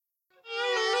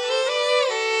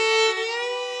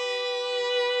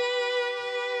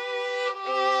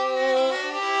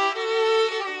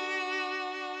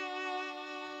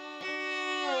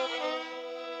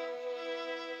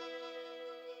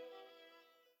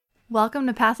Welcome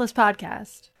to Pathless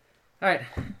Podcast. All right.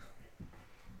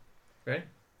 Ready?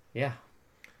 Yeah.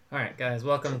 All right, guys.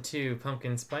 Welcome to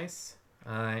Pumpkin Spice.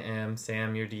 I am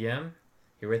Sam, your DM.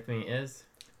 Here with me is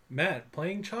Matt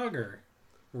playing Chogger.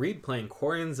 Reed playing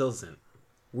Quarian Zilzin.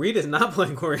 Reed is not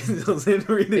playing Quarian Zilzin.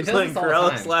 Reed is does playing this all the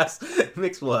Corellus time. last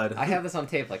Mixed Blood. I have this on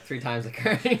tape like 3 times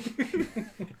occurring.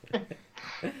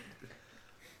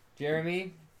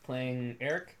 Jeremy playing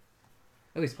Eric.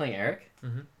 Oh, he's playing Eric?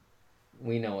 Mm-hmm.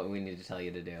 We know what we need to tell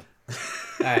you to do.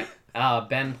 All right.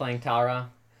 Ben playing Tara.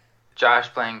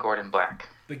 Josh playing Gordon Black.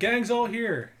 The gang's all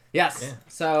here. Yes. Yeah.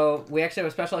 So we actually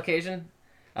have a special occasion.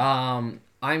 I'm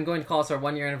going to call this our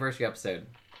 1-year anniversary episode.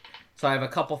 So I have a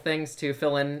couple things to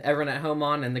fill in everyone at home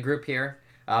on and the group here.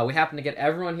 We happen to get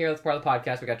everyone here that's part of the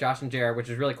podcast. We got Josh and Jared, which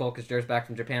is really cool because Jared's back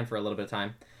from Japan for a little bit of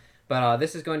time. But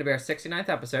this is going to be our 69th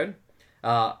episode.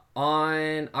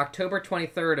 On October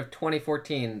 23rd of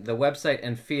 2014, the website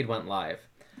and feed went live.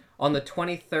 On the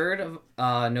 23rd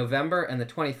of November and the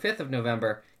 25th of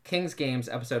November, King's Games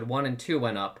episode 1 and 2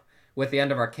 went up, with the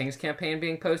end of our King's campaign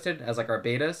being posted as like our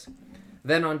betas.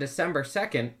 Then on December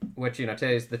 2nd, which,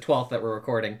 today's the 12th that we're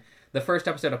recording, the first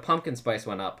episode of Pumpkin Spice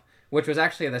went up, which was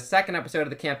actually the second episode of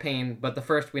the campaign, but the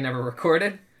first we never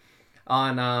recorded.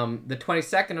 On the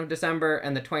 22nd of December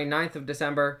and the 29th of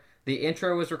December, the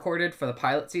intro was recorded for the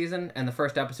pilot season, and the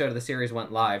first episode of the series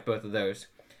went live, both of those.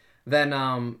 Then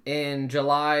in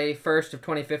July 1st of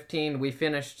 2015, we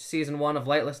finished Season 1 of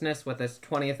Lightlessness with this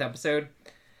 20th episode.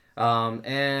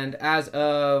 And as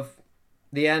of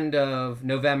the end of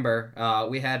November,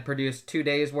 we had produced 2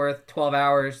 days worth, 12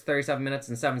 hours, 37 minutes,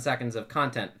 and 7 seconds of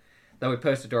content that we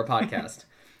posted to our podcast.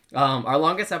 Our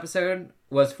longest episode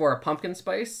was for a Pumpkin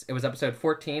Spice. It was episode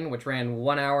 14, which ran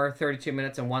 1 hour, 32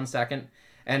 minutes, and 1 second.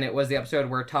 And it was the episode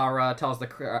where Tara tells the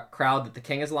crowd that the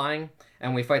king is lying,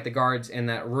 and we fight the guards in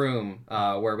that room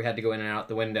where we had to go in and out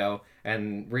the window.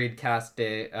 And Reed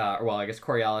casted,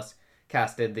 Coriolis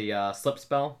casted the slip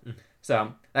spell.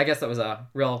 So I guess that was a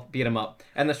real beat 'em up.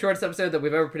 And the shortest episode that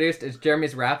we've ever produced is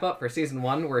Jeremy's wrap up for season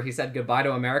 1, where he said goodbye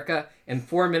to America in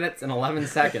 4 minutes and 11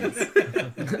 seconds.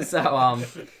 So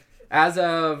as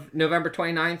of November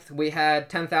 29th, we had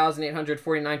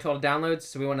 10,849 total downloads.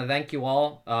 So we want to thank you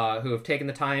all who have taken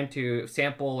the time to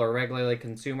sample or regularly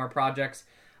consume our projects.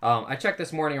 I checked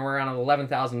this morning and we're around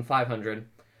 11,500.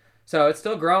 So it's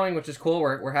still growing, which is cool.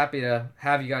 We're happy to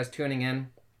have you guys tuning in.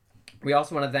 We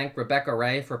also want to thank Rebecca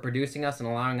Ray for producing us and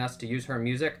allowing us to use her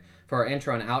music for our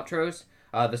intro and outros.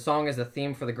 The song is the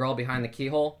theme for The Girl Behind the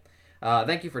Keyhole.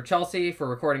 Thank you for Chelsea for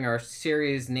recording our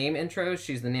series name intros.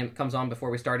 She's the name that comes on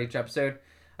before we start each episode.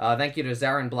 Thank you to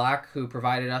Zarin Black, who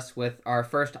provided us with our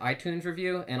first iTunes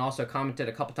review and also commented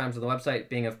a couple times on the website,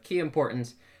 being of key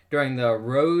importance during the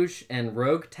Roge and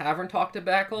Rogue Tavern Talk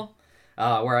debacle,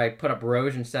 where I put up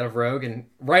Roge instead of Rogue, and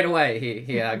right away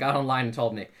he got online and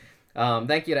told me.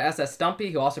 Thank you to SS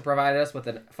Stumpy, who also provided us with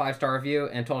a 5-star review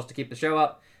and told us to keep the show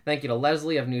up. Thank you to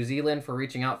Leslie of New Zealand for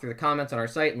reaching out through the comments on our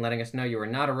site and letting us know you are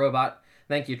not a robot.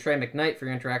 Thank you, Trey McKnight, for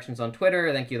your interactions on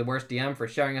Twitter. Thank you, The Worst DM, for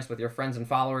sharing us with your friends and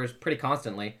followers pretty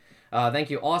constantly.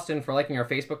 Thank you, Austin, for liking our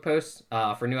Facebook posts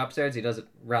for new episodes. He does it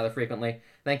rather frequently.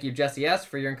 Thank you, Jesse S.,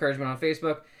 for your encouragement on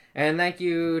Facebook. And thank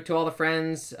you to all the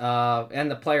friends and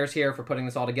the players here for putting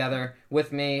this all together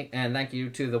with me. And thank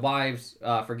you to the wives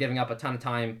for giving up a ton of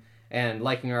time and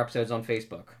liking our episodes on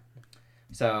Facebook.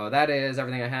 So that is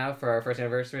everything I have for our first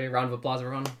anniversary. Round of applause,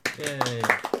 everyone. Yay.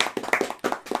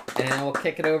 And we'll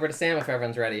kick it over to Sam if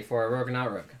everyone's ready for Rogue or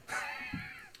Not Rogue.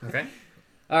 Okay.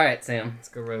 All right, Sam. Let's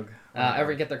go Rogue.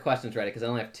 Everyone get their questions ready because I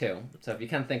only have 2. So if you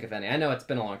can think of any. I know it's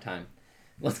been a long time.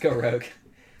 Let's go Rogue.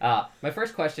 My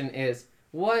first question is,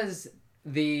 was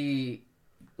the,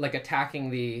 attacking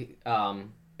the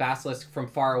basilisk from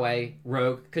far away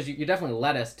Rogue? Because you definitely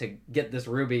led us to get this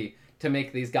ruby to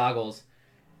make these goggles,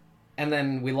 and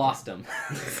then we lost him.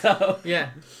 So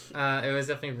Yeah, it was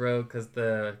definitely Rogue because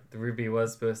the ruby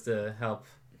was supposed to help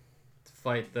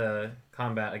fight the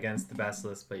combat against the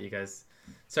basilisk, but you guys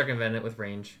circumvented it with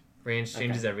range. Range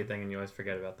changes everything, and you always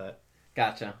forget about that.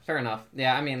 Gotcha. Fair enough.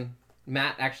 Yeah, I mean,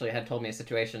 Matt actually had told me a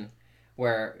situation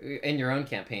where, in your own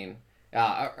campaign,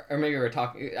 or maybe we were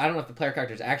talking, I don't know if the player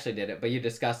characters actually did it, but you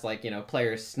discussed,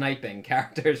 players sniping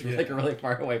characters from, a really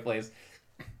far away place.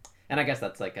 And I guess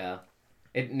that's,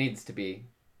 it needs to be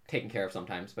taken care of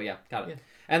sometimes, but yeah, got it. Yeah.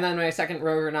 And then my second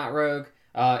Rogue or Not Rogue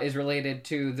is related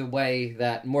to the way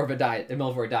that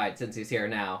Milvor died, since he's here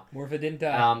now. Morva didn't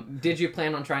die. Did you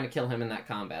plan on trying to kill him in that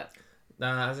combat?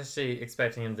 I was actually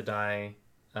expecting him to die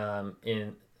I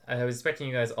was expecting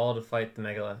you guys all to fight the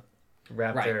Mega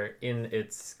Raptor in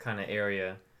its kind of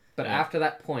area. But Yeah. after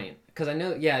that point, because I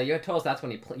know, yeah, you had told us that's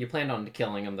when you planned on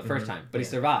killing him the first time, but he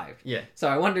survived. Yeah. So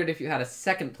I wondered if you had a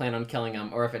second plan on killing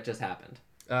him, or if it just happened.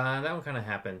 That one kind of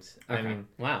happened. Okay. I mean,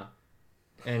 wow.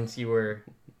 and you were,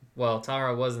 well,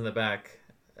 Tara was in the back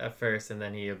at first, and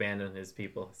then he abandoned his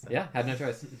people. So. Yeah, had no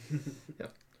choice.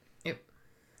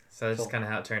 So that's Cool. just kind of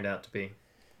how it turned out to be.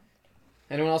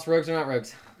 Anyone else rogues or not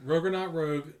rogues? Rogue or not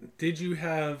rogue, did you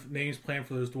have names planned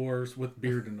for those dwarves with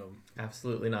beard in them?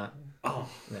 Absolutely not. Oh.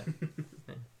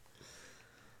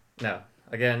 No.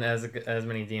 Again, as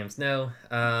many DMs know,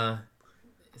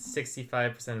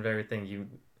 65% of everything you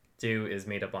do is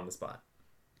made up on the spot.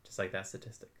 Just like that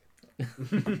statistic.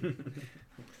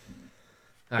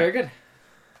 Very good.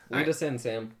 Lead Alright. us in,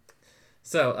 Sam.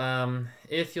 So,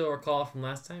 if you'll recall from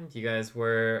last time, you guys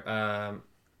were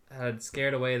had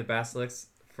scared away the basilisks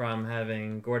from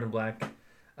having Gordon Black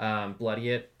bloody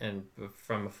it and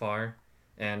from afar,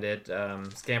 and it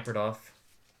scampered off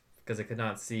because it could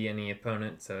not see any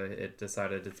opponent. So it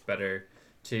decided it's better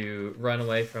to run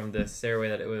away from the stairway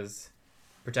that it was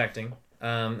protecting.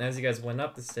 As you guys went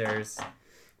up the stairs,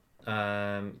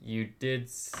 you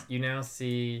now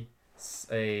see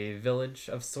a village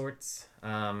of sorts.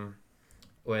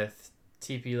 With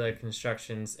teepee-like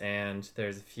constructions, and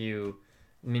there's a few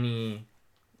mini,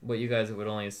 what you guys would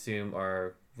only assume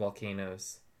are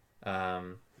volcanoes,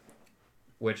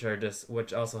 which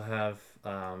also have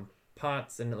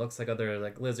pots, and it looks like other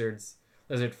like lizard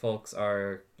folks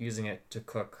are using it to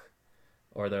cook,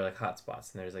 or they're like hot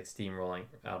spots, and there's like steam rolling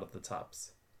out of the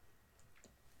tops.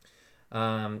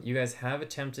 You guys have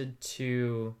attempted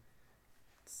to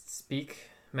speak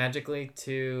magically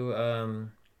to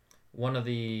one of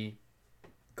the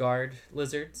guard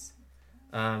lizards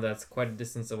that's quite a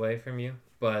distance away from you,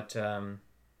 but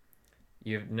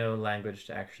you have no language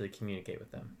to actually communicate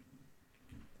with them.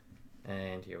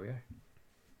 And here we are.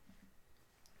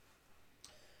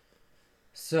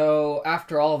 So,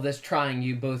 after all of this trying,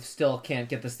 you both still can't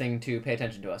get this thing to pay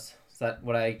attention to us. Is that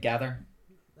what I gather?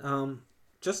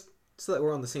 Just so that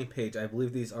we're on the same page, I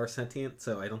believe these are sentient,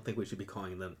 so I don't think we should be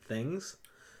calling them things.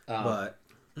 But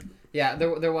yeah,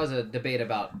 there was a debate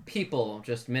about people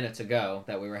just minutes ago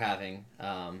that we were having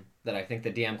that I think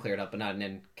the DM cleared up, but not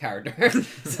in character.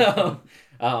 So,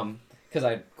 because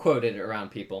I quoted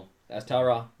around people as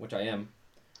Talra, which I am,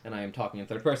 and I am talking in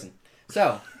third person.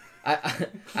 So,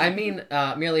 I mean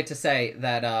merely to say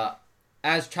that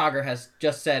as Chagger has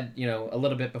just said, a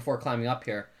little bit before climbing up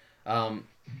here,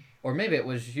 or maybe it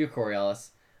was you, Coriolis,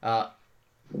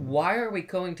 why are we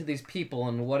going to these people,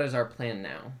 and what is our plan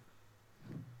now?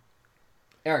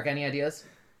 Eric, any ideas?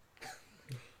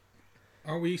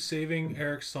 Are we saving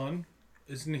Eric's son?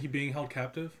 Isn't he being held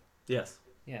captive? yes.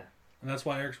 Yeah. And that's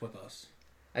why Eric's with us.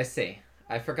 I see.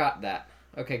 I forgot that.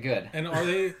 Okay, good. And are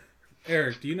they...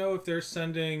 Eric, do you know if they're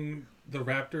sending the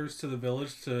raptors to the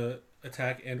village to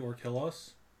attack and or kill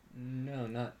us? No,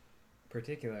 not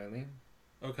particularly.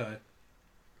 Okay.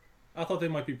 I thought they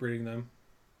might be breeding them.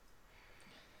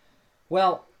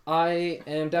 Well, I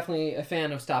am definitely a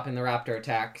fan of stopping the raptor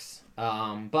attacks.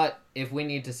 But if we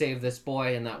need to save this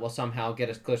boy and that will somehow get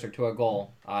us closer to our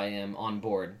goal, I am on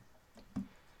board.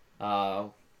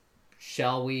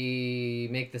 Shall we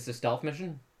make this a stealth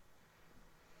mission?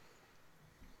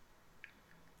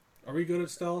 Are we good at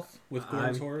stealth with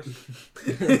Gordon's horse?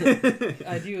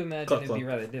 I do imagine Cluck, it'd be cluck.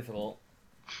 rather difficult.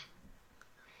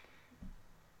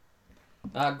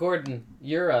 Gordon,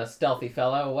 you're a stealthy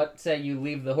fellow. What say you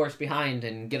leave the horse behind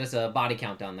and get us a body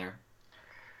count down there?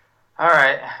 All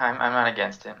right, I'm not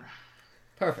against it.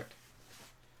 Perfect.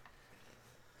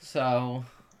 So,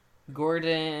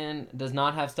 Gordon does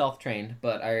not have stealth trained,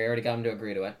 but I already got him to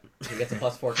agree to it. He gets a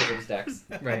 +4 because of his dex.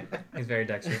 Right. He's very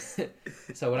dexterous.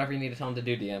 So whatever you need to tell him to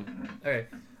do, DM. Okay.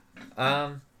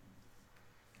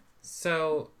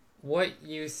 So what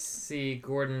you see,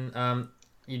 Gordon,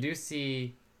 you do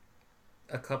see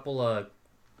a couple of,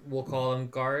 we'll call them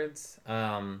guards,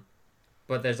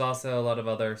 but there's also a lot of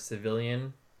other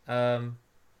civilian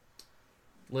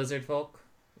lizard folk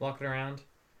walking around.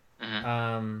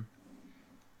 Mhm.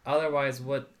 Otherwise,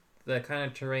 what the kind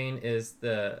of terrain is,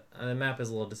 the map is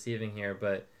a little deceiving here,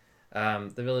 but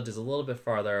the village is a little bit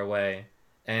farther away,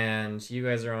 and you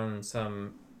guys are on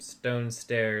some stone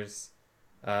stairs,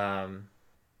 and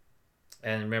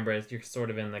remember, you're sort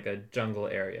of in like a jungle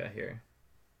area here.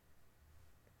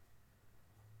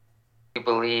 We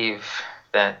believe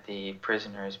that the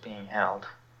prisoner is being held.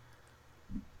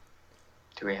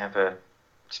 Do we have a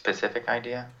specific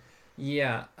idea?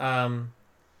 Yeah,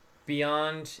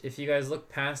 beyond, if you guys look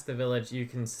past the village, you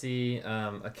can see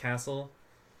a castle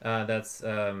that's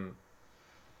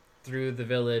through the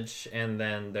village, and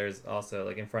then there's also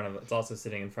like it's also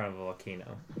sitting in front of a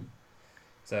volcano.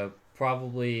 So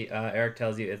probably Eric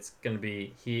tells you it's gonna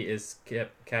be he is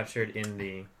captured in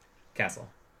the castle.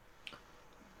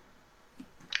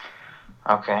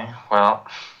 Okay, well,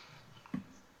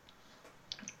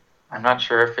 I'm not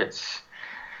sure if it's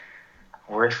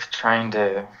worth trying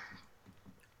to.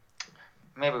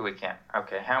 Maybe we can.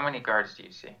 Okay, how many guards do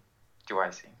you see? Do I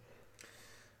see?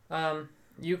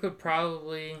 You could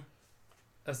probably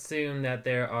assume that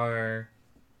there are,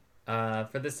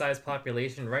 for this size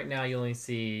population, right now you only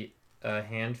see a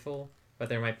handful, but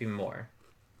there might be more.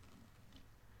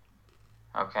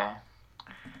 Okay.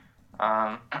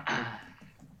 Am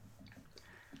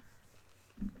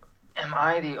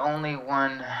I the only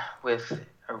one with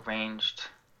a ranged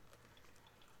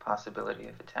possibility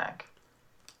of attack?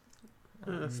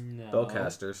 No.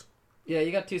 Spellcasters. Yeah,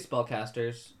 you got 2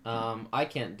 spellcasters. I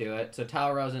can't do it, so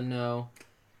Talrow's a no,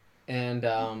 and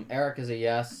Eric is a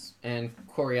yes, and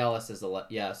Coriolis is a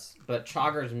yes. But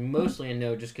Chogger's mostly a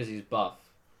no just because he's buff.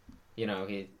 You know,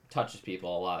 he touches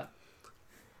people a lot.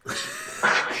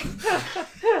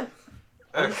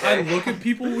 I look at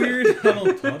people weird. I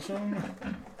don't touch them.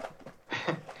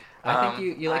 I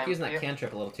think you like using that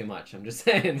cantrip a little too much. I'm just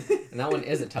saying, and that one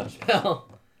is a touch spell.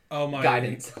 Oh my.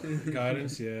 Guidance.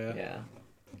 Guidance, yeah. Yeah.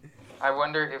 I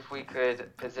wonder if we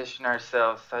could position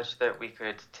ourselves such that we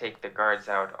could take the guards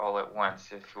out all at once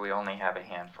if we only have a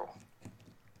handful.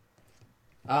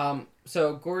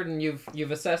 So Gordon,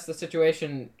 you've assessed the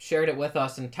situation, shared it with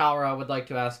us, and Talra would like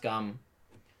to ask,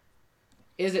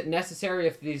 is it necessary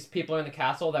if these people are in the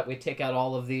castle that we take out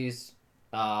all of these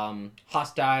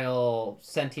hostile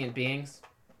sentient beings?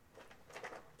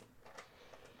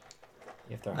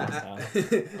 If they're hostile.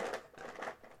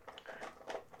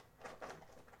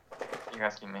 You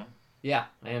asking me? Yeah,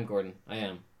 I am, Gordon. I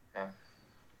am. Okay.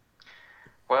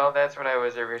 Well, that's what I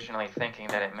was originally thinking,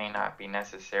 that it may not be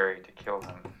necessary to kill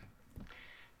them.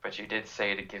 But you did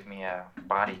say to give me a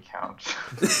body count.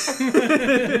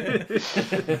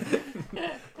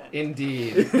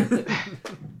 Indeed.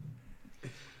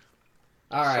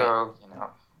 All right. So,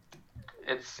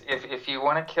 it's if you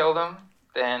want to kill them,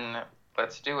 then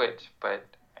let's do it. But,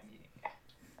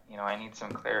 I need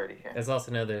some clarity here. There's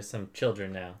also there's some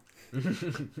children now.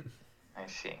 I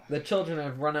see. The children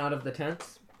have run out of the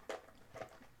tents.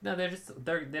 No,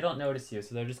 they don't notice you,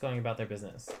 so they're just going about their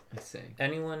business. I see.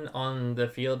 Anyone on the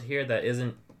field here that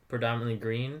isn't predominantly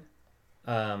green,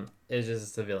 is just a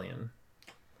civilian.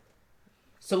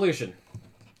 Solution.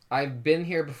 I've been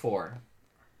here before.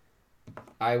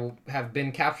 I have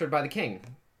been captured by the king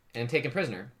and taken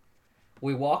prisoner.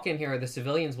 We walk in here, the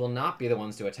civilians will not be the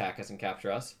ones to attack us and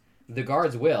capture us. The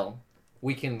guards will.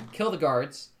 We can kill the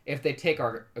guards if they take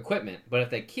our equipment, but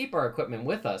if they keep our equipment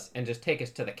with us and just take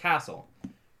us to the castle,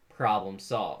 problem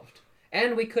solved.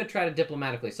 And we could try to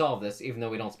diplomatically solve this, even though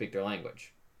we don't speak their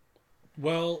language.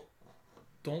 Well,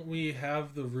 don't we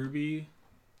have the ruby,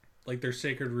 like their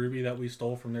sacred ruby that we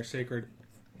stole from their sacred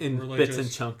in religious, bits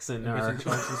and chunks and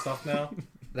stuff now?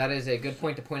 That is a good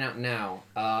point to point out now.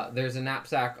 There's a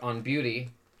knapsack on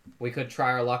Beauty. We could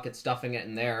try our luck at stuffing it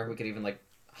in there. We could even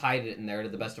hide it in there to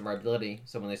the best of our ability,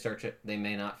 so when they search it, they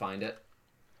may not find it.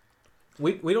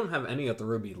 We don't have any of the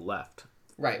ruby left.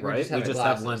 Right, We just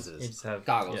have lenses. You just have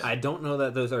Goggles. Yeah. I don't know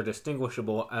that those are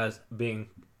distinguishable as being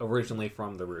originally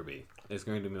from the ruby, is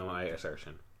going to be my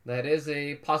assertion. That is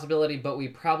a possibility, but we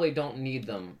probably don't need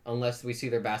them unless we see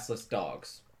their basilisk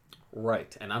dogs.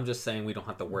 Right, and I'm just saying we don't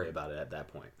have to worry about it at that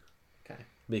point. Okay.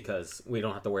 Because we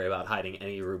don't have to worry about hiding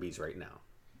any rubies right now.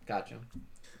 Gotcha.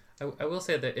 I will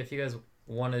say that if you guys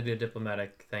want to do a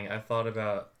diplomatic thing, I've thought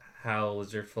about how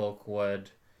lizard folk would,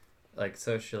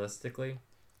 socialistically.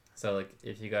 So,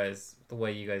 if you guys, the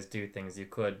way you guys do things, you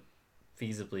could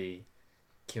feasibly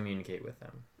communicate with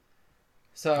them.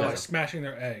 So, Like smashing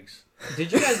their eggs.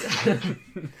 did you guys...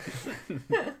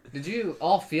 did you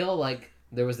all feel like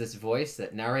there was this voice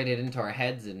that narrated into our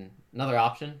heads another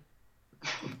option?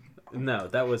 No,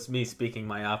 that was me speaking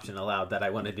my option aloud that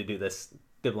I wanted to do this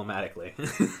diplomatically.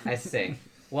 I see.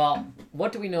 Well,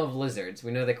 what do we know of lizards?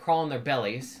 We know they crawl on their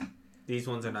bellies. These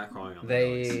ones are not crawling on their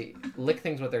bellies. They lick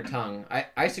things with their tongue.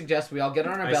 I suggest we all get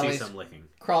on our I bellies, see some licking.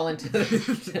 crawl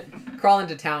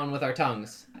into town with our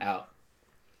tongues out,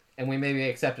 and we may be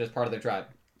accepted as part of their tribe.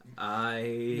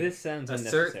 I This sounds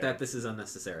assert unnecessary. that this is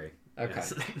unnecessary. Okay.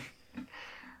 Yes.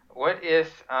 What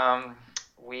if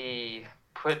we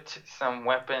put some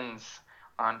weapons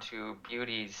onto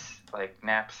Beauty's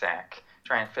knapsack,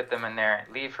 try and fit them in there,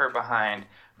 leave her behind.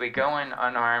 We go in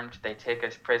unarmed, they take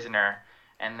us prisoner,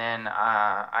 and then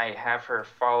I have her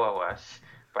follow us.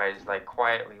 by like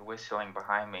quietly whistling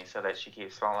behind me so that she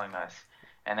keeps following us.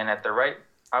 And then at the right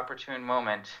opportune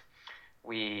moment,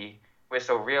 we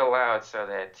whistle real loud so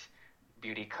that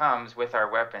Beauty comes with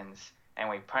our weapons, and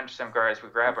we punch some guards, we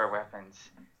grab our weapons,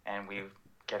 and we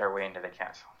get our way into the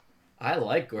castle. I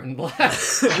like Gordon Black.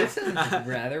 This sounds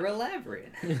rather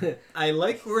elaborate. I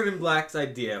like Gordon Black's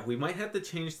idea. We might have to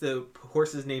change the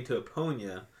horse's name to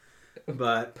Eponia,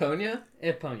 but Ponya?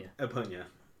 Eponia. Eponia.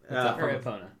 Or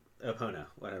Epona. Epona,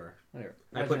 whatever. Whatever.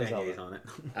 I put Legend of NAs Zelda. on it.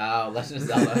 Oh, Legend of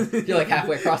Zelda. You're like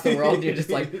halfway across the world and you're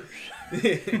just like...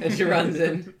 and she runs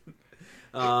in.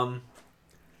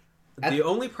 The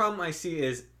only problem I see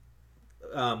is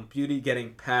Beauty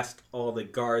getting past all the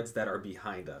guards that are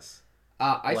behind us.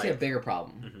 I see a bigger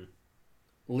problem.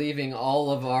 Leaving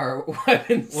all of our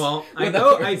weapons. Well, I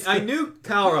know I knew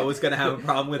Talra was going to have a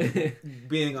problem with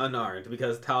being unarmed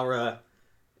because Talra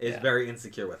is very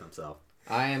insecure with himself.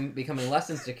 I am becoming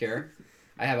less insecure.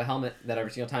 I have a helmet that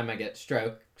every single time I get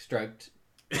stroked.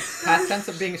 Past tense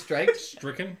of being striked.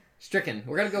 Stricken? Stricken.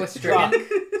 We're gonna go with stricken.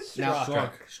 Struck.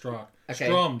 Okay.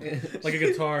 Strummed. Like a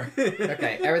guitar.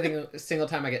 Okay. Every single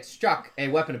time I get struck, a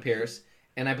weapon appears,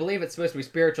 and I believe it's supposed to be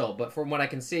spiritual. But from what I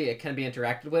can see, it can be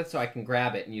interacted with, so I can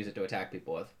grab it and use it to attack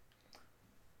people with.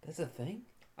 That's a thing?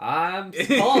 I'm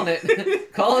calling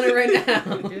it. Calling it right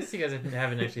now. I guess you guys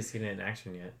haven't actually seen it in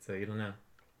action yet, so you don't know.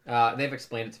 They've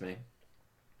explained it to me.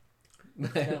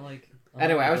 Kinda like,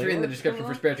 Anyway, I was reading the description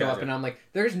for spiritual Gotcha. weapon, and I'm like,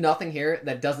 there's nothing here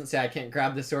that doesn't say I can't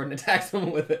grab this sword and attack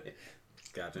someone with it.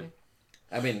 Gotcha.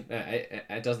 I mean,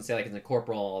 it doesn't say like it's a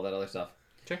corporal, all that other stuff.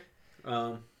 Sure.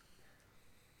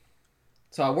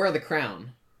 So I wear the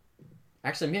crown.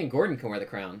 Actually, me and Gordon can wear the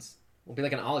crowns. We'll be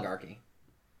like an oligarchy.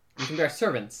 We can be our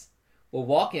servants. We'll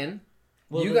walk in.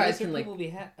 Well, you the guys lesser can like... people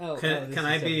be Can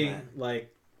I be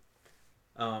like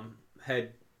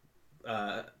head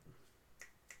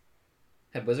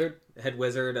Head wizard? head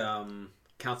wizard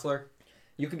counselor?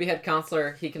 You can be head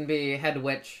counselor. He can be head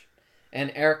witch.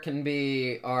 And Eric can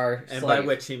be our And slave. by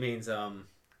which he means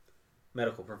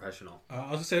medical professional.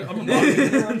 I was just saying, I'm a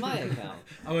You're on my account.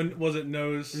 was it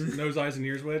nose, eyes, and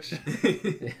ears witch?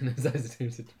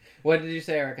 What did you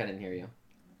say, Eric? I didn't hear you.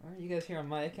 Aren't you guys here on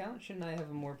my account? Shouldn't I have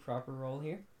a more proper role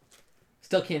here?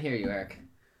 Still can't hear you, Eric.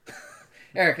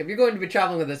 Eric, if you're going to be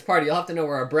traveling with this party, you'll have to know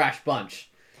we're a brash bunch.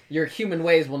 Your human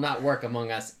ways will not work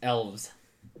among us elves.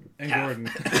 And Gordon.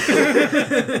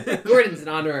 Gordon's an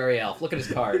honorary elf. Look at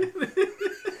his card.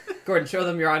 Gordon, show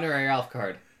them your honorary elf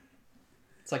card.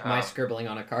 It's like my scribbling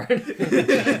on a card.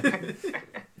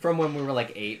 From when we were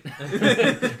like 8.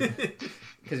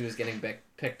 Because he was getting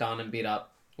picked on and beat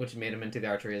up, which made him into the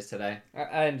archer he is today.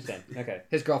 I understand. Okay.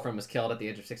 His girlfriend was killed at the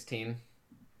age of 16.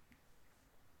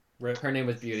 Rip. Her name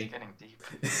was Beauty.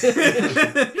 It's getting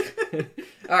deep.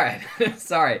 All right.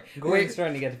 Sorry. Gordon's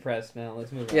starting to get depressed now.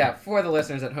 Let's move on. Yeah, for the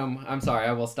listeners at home, I'm sorry.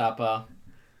 I will stop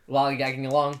lollygagging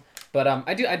along. But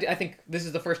I think this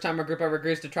is the first time our group ever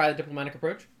agrees to try the diplomatic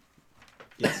approach.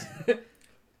 Yes.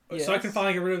 Yes. So I can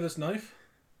finally get rid of this knife?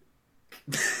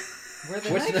 Where the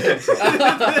Which knife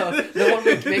the one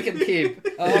we make him keep.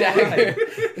 The Oh, dagger.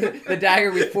 The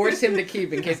dagger we force him to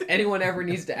keep in case anyone ever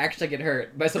needs to actually get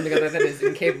hurt by something other than his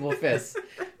incapable fists.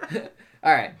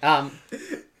 All right.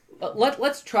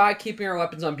 Let's try keeping our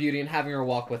weapons on Beauty and having her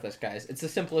walk with us, guys. It's the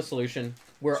simplest solution.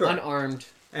 We're Sure. unarmed.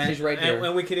 And, She's right here.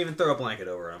 and we could even throw a blanket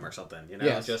over them or something,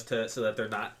 Yes. just so that they're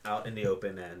not out in the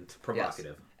open and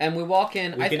provocative. And we walk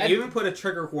in. We can even put a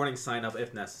trigger warning sign up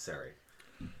if necessary.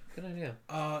 Good idea.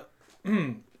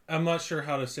 I'm not sure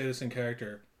how to say this in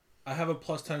character. I have a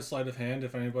 +10 sleight of hand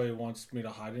if anybody wants me to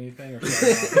hide anything. Or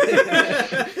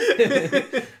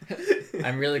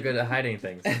I'm really good at hiding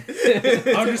things.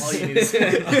 I'm just all you need to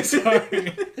say. I'm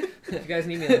sorry. If you guys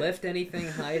need me to lift anything,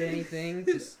 hide anything,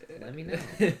 just let me know.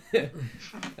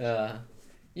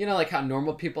 You know, like how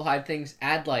normal people hide things?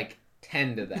 Add like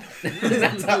 10 to that.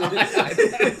 That's how I hide.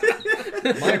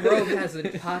 My robe has a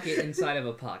pocket inside of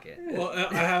a pocket. Well,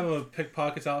 I have a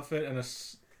pickpocket's outfit and a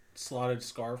slotted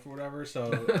scarf or whatever,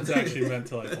 so it's actually meant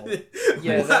to like hold.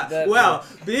 Yeah, wow,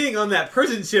 being on that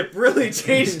prison ship really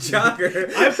changed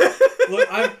Jocker.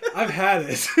 I've had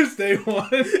it since day one.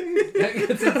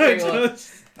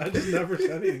 I just never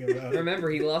said anything about it. Remember,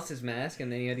 he lost his mask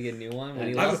and then he had to get a new one. When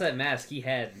he I lost that mask, he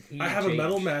I have changed. a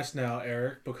metal mask now,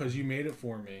 Eric, because you made it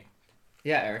for me.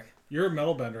 Yeah, Eric. You're a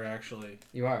metal bender, actually.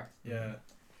 You are. Yeah.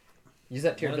 Use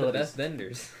that to your One of the abilities. best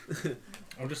vendors.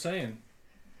 I'm just saying.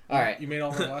 All right. You made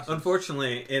all my glasses.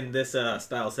 Unfortunately, in this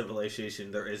style of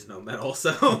civilization, there is no metal,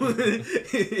 so...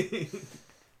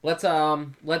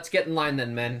 Let's get in line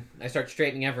then, men. I start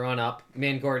straightening everyone up. Me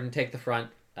and Gordon take the front.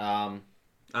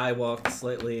 I walk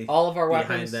slightly All of our behind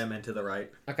weapons. them and to the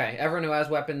right. Okay, everyone who has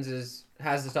weapons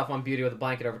has the stuff on Beauty with a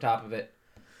blanket over top of it.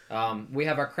 We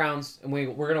have our crowns, and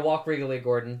we're gonna walk regally,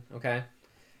 Gordon. Okay,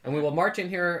 and we will march in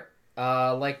here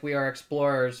like we are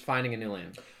explorers finding a new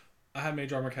land. I have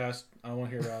mage armor cast. I don't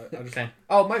want to hear about it. I just Okay.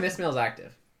 Oh, my mist mail's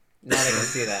active. Now they can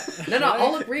see that. No,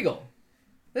 I'll look regal.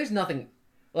 There's nothing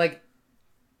like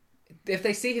if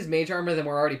they see his mage armor, then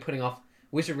we're already putting off.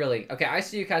 We should really. Okay, I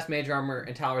see you cast mage armor,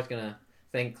 and Tyler's gonna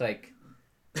think like,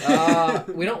 we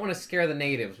don't want to scare the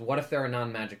natives. What if there are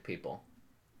non-magic people?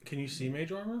 Can you see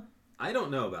mage armor? I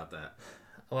don't know about that.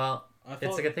 Well, I it's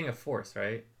thought, like a thing of force,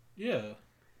 right? yeah.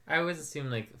 I always assume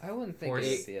like I wouldn't think force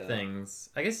it's the, things.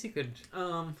 I guess you could.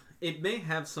 It may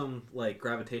have some like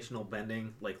gravitational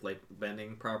bending, like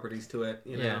bending properties to it.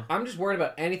 You know? Yeah. I'm just worried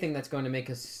about anything that's going to make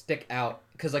us stick out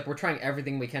because like we're trying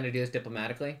everything we can to do this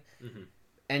diplomatically,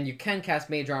 and you can cast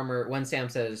mage armor when Sam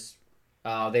says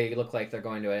they look like they're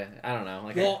going to I don't know.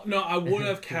 Like Well, no, I would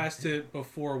have cast it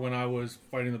before when I was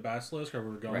fighting the basilisk, or we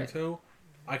were going Right. to.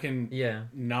 I can Yeah.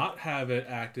 not have it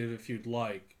active if you'd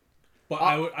like, but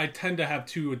Uh, I tend to have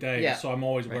 2 a day, Yeah. so I'm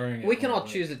always wearing it. we can all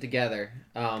normally. choose it together.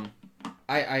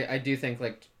 I do think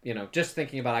like just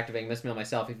thinking about activating this mail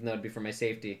myself, even though it'd be for my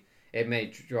safety, it may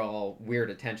draw weird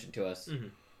attention to us,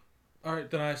 All right,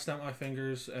 then I snap my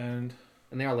fingers and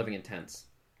and they are living in tents.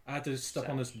 I have to step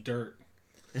on this dirt.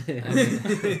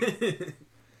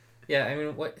 Yeah, I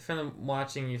mean, what from the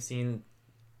watching, you've seen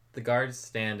the guards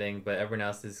standing, but everyone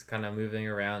else is kind of moving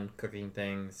around, cooking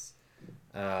things.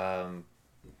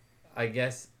 I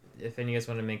guess if any of you guys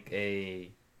want to make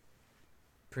a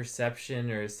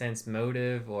perception or sense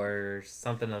motive or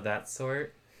something of that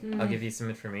sort, I'll give you some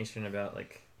information about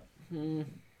like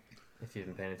if you've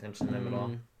been paying attention to them at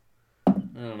all. I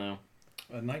don't know.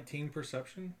 A 19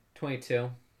 perception. 22.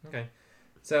 Okay,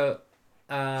 so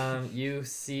you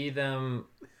see them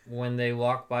when they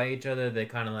walk by each other. They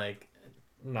kind of like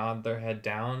nod their head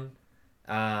down,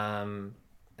 and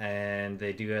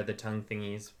they do have the tongue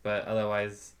thingies, but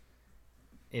otherwise,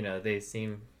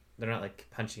 they're not like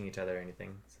punching each other or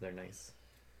anything, so they're nice.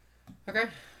 Okay.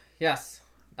 Yes.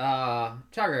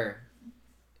 Chugger,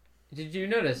 did you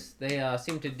notice they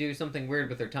seem to do something weird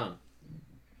with their tongue?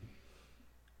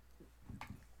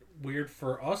 Weird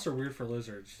for us or weird for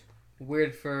lizards?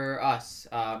 Weird for us.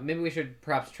 Maybe we should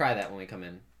perhaps try that when we come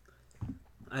in.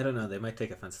 I don't know. They might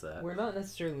take offense to that. We're not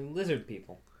necessarily lizard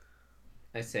people.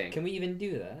 I see. Can we even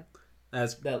do that?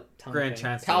 As That tongue Grand thing?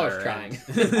 Chancellor. Tyler's trying.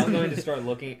 I'm going to start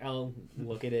looking. I'll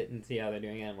look at it and see how they're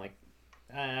doing it. I'm like,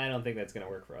 I don't think that's going to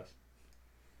work for us.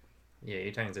 Yeah,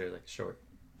 your tongues are like short.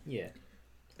 Yeah.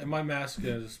 And my mask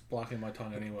is blocking my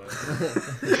tongue anyway.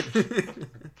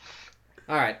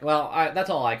 All right. Well, that's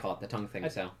all I call it, the tongue thing.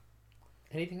 So,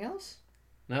 Anything else?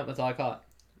 no, that's all I call it.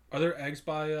 Are there eggs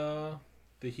by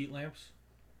the heat lamps?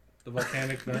 The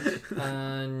volcanic vents?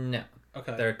 No,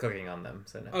 Okay. they're cooking on them,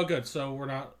 so no. Oh, good. So we're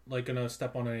not like gonna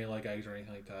step on any like eggs or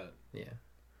anything like that. Yeah.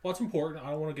 Well, it's important.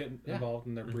 I don't want to get Yeah. involved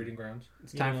in their breeding grounds.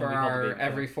 It's You time know, for we our cultivate that.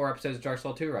 every 4 episodes Dark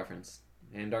Souls 2 reference.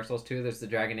 In Dark Souls 2, there's the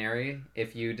Dragon Area.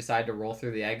 If you decide to roll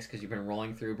through the eggs because you've been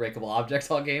rolling through breakable objects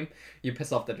all game, you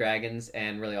piss off the dragons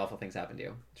and really awful things happen to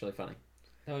you. It's really funny.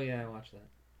 Oh, yeah, I watched that.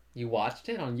 You watched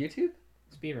it on YouTube?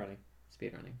 Speedrunning.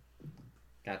 Speedrunning.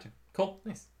 Gotcha. Cool.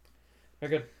 Nice. Very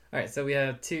good. All right, so we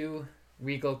have 2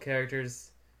 regal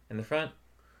characters in the front,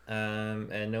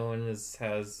 and no one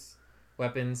has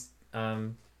weapons. Are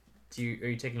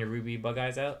you taking your ruby bug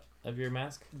eyes out of your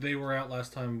mask? They were out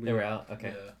last time. They were out.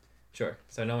 Okay, Yeah. sure.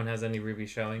 So no one has any ruby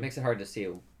showing. Makes it hard to see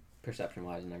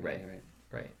perception-wise and everything, right?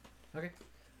 Right. Okay.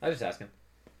 I was just asking.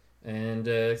 And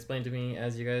explain to me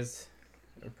as you guys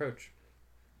approach.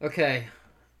 Okay.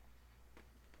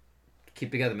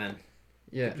 Keep together, man.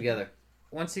 Yeah. Keep together.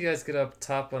 Once you guys get up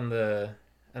top on the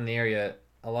area,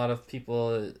 a lot of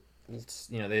people,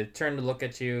 they turn to look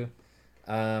at you.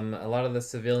 A lot of the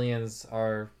civilians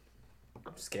are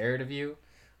scared of you.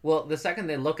 Well, the second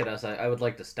they look at us, I would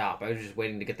like to stop. I was just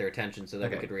waiting to get their attention so that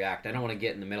we Okay. could react. I don't want to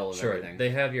get in the middle of Sure, everything. they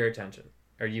have your attention,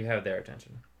 or you have their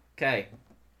attention. Okay.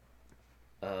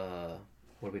 What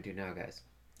do we do now, guys?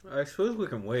 I suppose we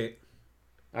can wait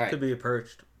All right. to be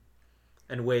approached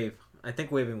and wave. I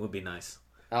think waving would be nice.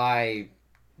 I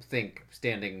think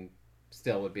standing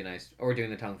still would be nice, or doing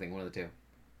the tongue thing. One of the two.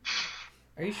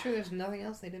 Are you sure there's nothing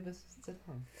else they did besides the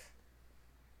tongue?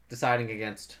 Deciding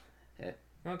against it.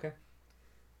 Okay.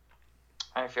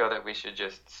 I feel that we should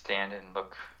just stand and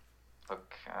look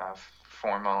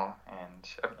formal and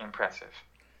impressive.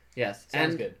 Yes.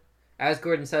 Sounds and good. as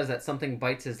Gordon says that, something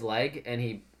bites his leg, and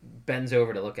he bends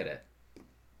over to look at it.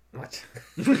 What?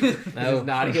 He's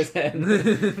nodding his head.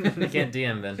 You can't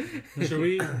DM then.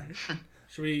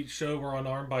 Should we show we're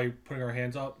unarmed by putting our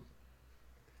hands up?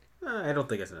 I don't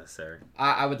think it's necessary.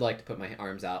 I would like to put my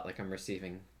arms out like I'm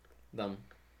receiving them,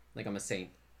 like I'm a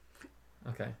saint.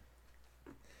 Okay.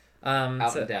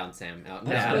 Out So, and down, Sam. Out and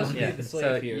Yeah, down. supposed to be the slave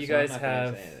So here, you so I'm guys not gonna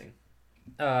have- say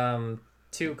anything.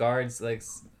 two guards like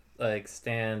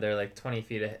stand there like 20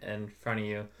 feet in front of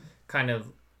you, kind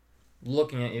of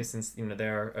looking at you since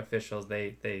they're officials.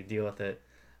 They deal with it.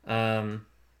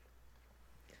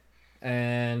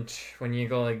 And when you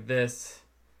go like this,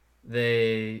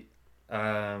 they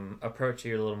approach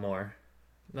you a little more.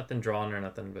 Nothing drawn or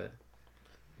nothing, but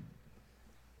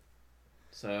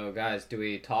So, guys, do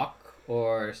we talk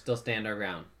or still stand our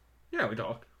ground? Yeah, we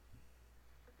talk.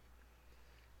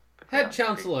 Head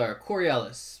Chancellor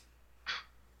Coriolis,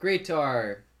 greet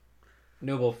our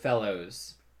noble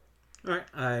fellows. All right,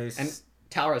 And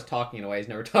Talra's talking in a way he's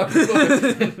never talked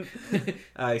before.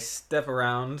 I step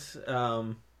around.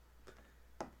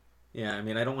 Yeah, I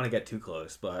mean, I don't want to get too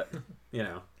close, but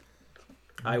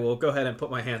I will go ahead and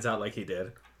put my hands out like he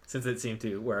did, since it seemed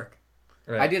to work.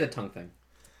 I do the tongue thing.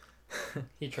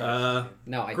 He tries.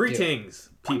 No, I Greetings,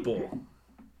 people.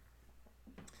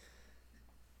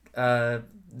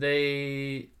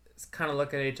 They kind of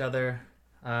look at each other.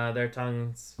 Their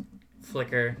tongues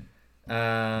flicker.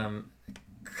 All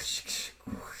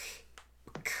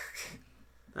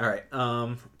right.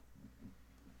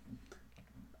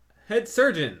 Head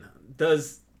surgeon,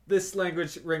 does this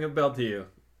language ring a bell to you?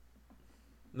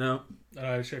 No.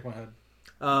 I shake my head.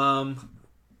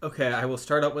 Okay, I will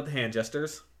start up with the hand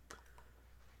gestures.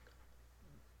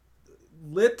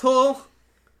 Little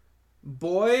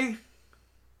boy,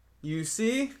 you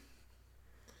see?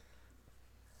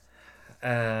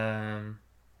 So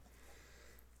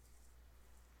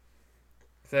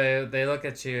they look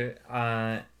at you,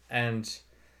 and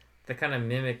they kind of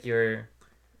mimic your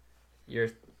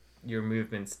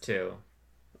movements too.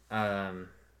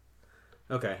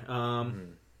 Okay.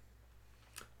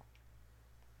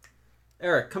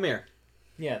 Eric, come here.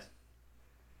 Yes.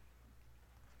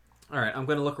 All right, I'm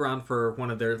going to look around for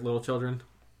one of their little children.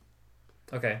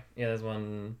 Okay, yeah, there's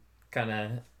one kind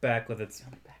of back with its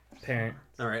parent.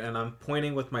 All right, and I'm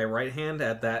pointing with my right hand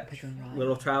at that Picture and ride.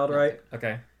 little child, right?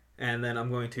 Okay. And then I'm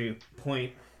going to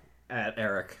point at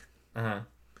Eric. And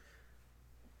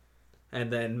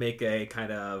then make a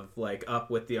kind of like up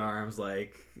with the arms,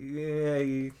 like, yeah,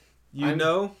 you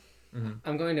know?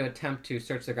 I'm going to attempt to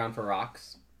search the ground for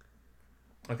rocks.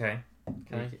 Okay.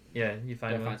 Can I? Yeah, you Did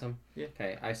find I one. find some? Yeah.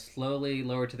 Okay, I slowly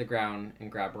lower to the ground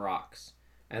and grab rocks.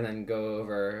 And then go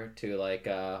over to, like,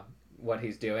 what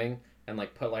he's doing and,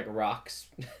 like, put, like, rocks,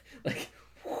 like,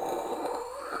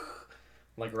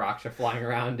 rocks are flying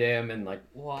around him and, like,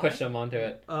 push him onto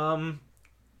it.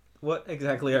 What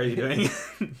exactly are you doing?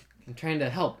 I'm trying to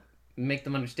help make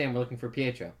them understand we're looking for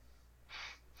Pietro.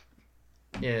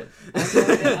 Yeah.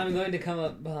 I'm going to come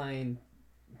up behind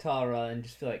Tara and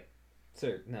just be like,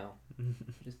 "Sir, no.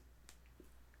 Just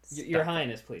Your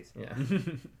Highness, please." Yeah.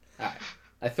 Alright.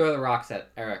 I throw the rocks at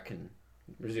Eric and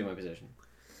resume my position.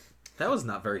 That was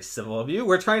not very civil of you.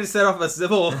 We're trying to set off a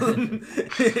civil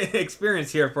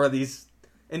experience here for these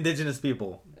indigenous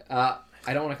people. I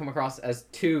don't want to come across as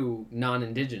too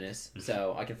non-indigenous,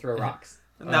 so I can throw rocks.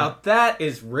 Now that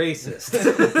is racist.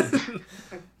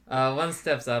 One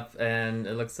steps up, and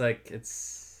it looks like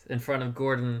it's in front of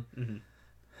Gordon.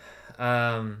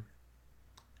 And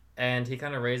he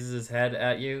kind of raises his head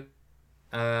at you,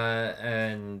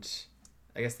 and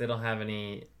I guess they don't have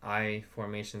any eye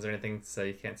formations or anything, so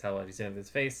you can't tell what he's doing with his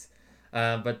face.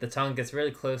 But the tongue gets really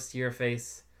close to your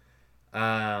face.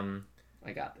 I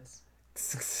got this.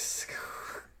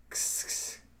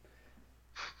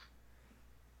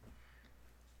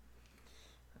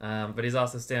 But he's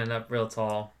also standing up real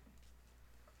tall.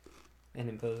 And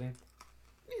imposing.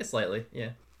 Yeah, slightly,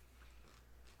 yeah.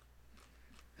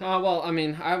 Well, I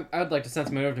mean, I would like to sense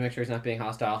move to make sure he's not being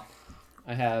hostile.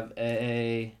 I have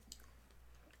a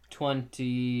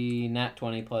 20, nat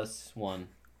 20 plus 1.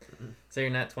 So you're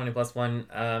nat 20 plus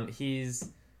 1. He's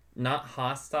not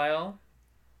hostile,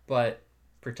 but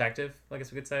protective, I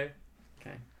guess we could say.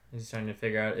 Okay. He's trying to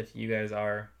figure out if you guys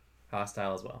are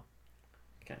hostile as well.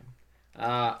 Okay.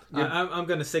 I'm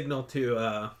going to signal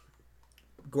to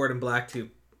Gordon Black to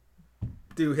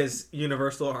do his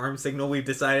universal arm signal. We've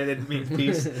decided it means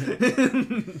peace.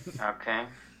 Okay.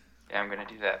 Yeah, I'm gonna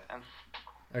do that then.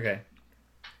 Okay.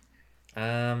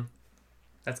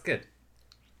 That's good.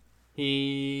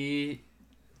 He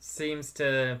seems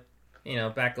to,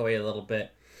 back away a little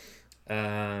bit.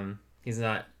 His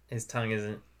tongue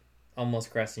isn't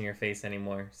almost caressing your face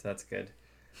anymore, so that's good.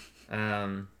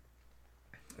 And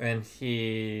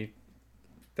he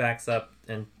backs up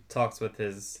and talks with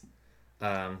his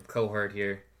cohort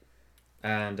here,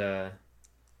 and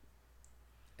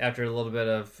after a little bit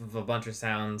of a bunch of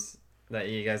sounds that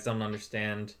you guys don't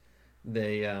understand,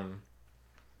 they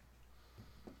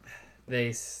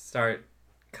start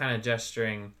kind of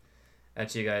gesturing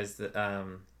at you guys that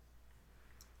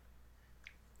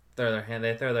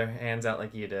they throw their hands out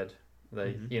like you did,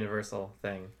 the universal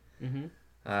thing. Mm-hmm.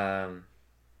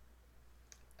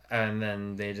 And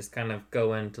then they just kind of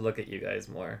go in to look at you guys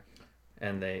more,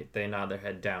 and they nod their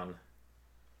head down.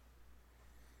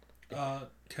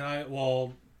 Can I,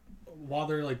 while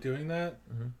they're like doing that,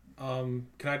 can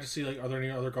I just see like, are there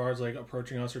any other guards like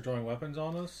approaching us or drawing weapons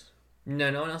on us?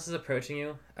 No one else is approaching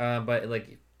you, but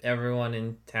like everyone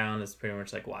in town is pretty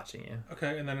much like watching you.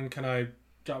 Okay, and then can I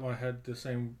drop my head the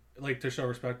same, like to show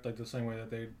respect, like the same way that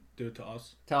they do it to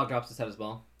us? Tal drops his head as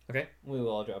well. Okay. We will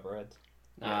all drop our heads.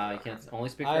 You can't only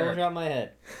speak for I will Eric. drop my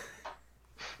head.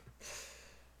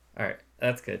 All right,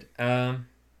 that's good. 3 out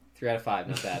of 5,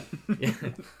 not bad. Yeah.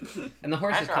 And the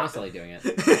horse I is dropped constantly doing it.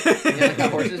 You know, like how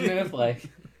horses move, like.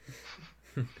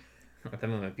 At the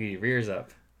moment, Beauty rears up.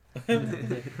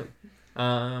 Okay.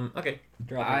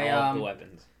 Dropping all of the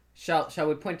weapons. Shall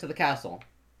we point to the castle,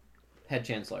 Head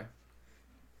Chancellor?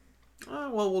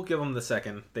 Well, we'll give them the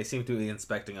second. They seem to be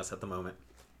inspecting us at the moment.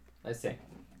 I see.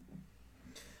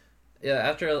 Yeah,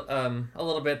 after a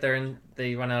little bit,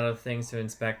 they run out of things to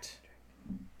inspect,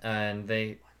 and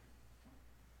they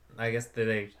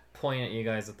point at you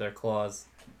guys with their claws.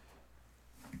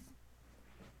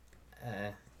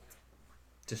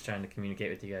 Just trying to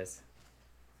communicate with you guys.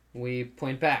 We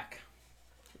point back.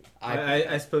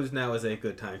 I suppose now is a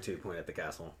good time to point at the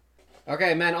castle.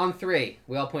 Okay, men, on 3.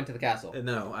 We all point to the castle.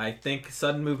 No, I think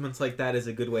sudden movements like that is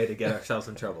a good way to get ourselves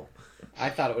in trouble. I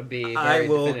thought it would be very I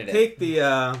will definitive. take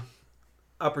the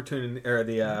opportunity, or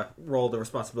the role, the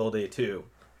responsibility to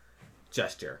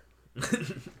gesture.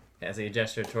 Yeah, so you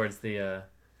gesture towards the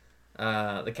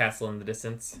castle in the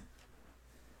distance,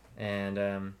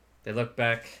 and they look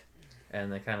back,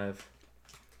 and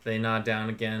they nod down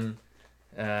again,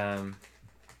 and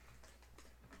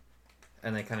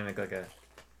they kind of make like a,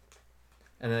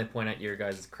 and then they point at your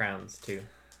guys' crowns too.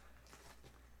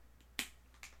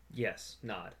 Yes,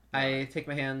 nod. I take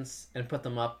my hands and put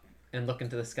them up and look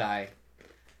into the sky,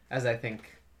 as I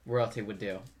think royalty would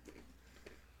do.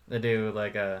 They do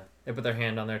they put their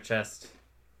hand on their chest,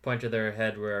 point to their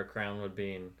head where a crown would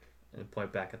be, and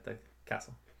point back at the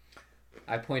castle.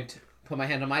 I put my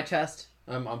hand on my chest.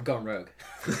 I'm going rogue.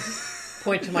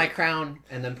 Point to my crown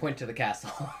and then point to the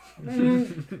castle.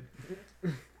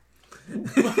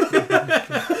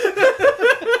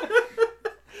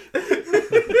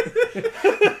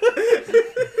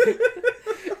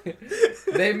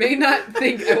 They may not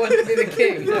think I want to be the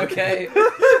king, okay?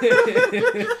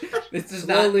 This does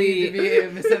not need to be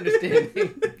a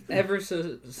misunderstanding. Ever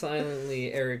so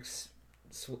silently, Eric's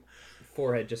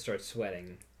forehead just starts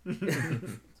sweating.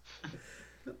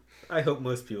 I hope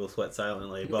most people sweat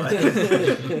silently, but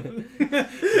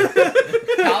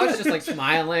Alex just like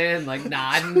smiling, like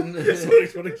nodding.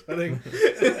 Sweating.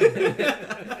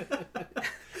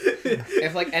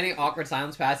 If like any awkward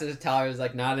silence passes, Tyler is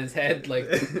like nodding his head, like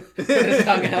put his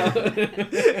tongue out.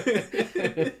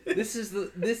 This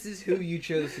is who you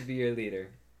chose to be your leader.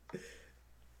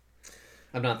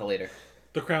 I'm not the leader.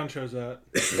 The crown shows that.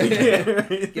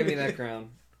 Give me that crown.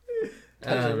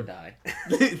 Tyler would die.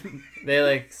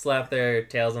 They slap their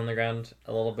tails on the ground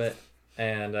a little bit,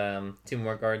 and 2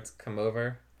 more guards come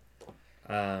over.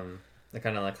 They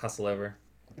kind of hustle over.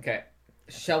 Okay.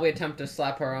 Shall we attempt to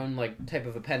slap our own type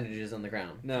of appendages on the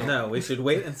ground? no, we should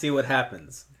wait and see what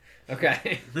happens.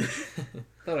 Okay.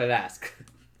 Thought I'd ask.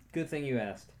 Good thing you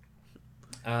asked.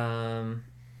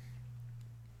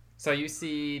 So you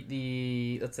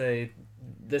see let's say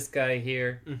this guy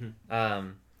here. Mm-hmm.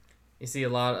 You see a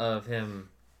lot of him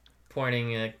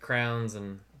pointing at crowns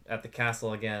and at the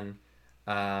castle again,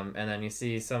 and then you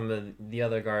see some of the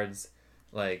other guards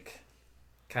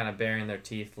kind of baring their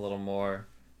teeth a little more,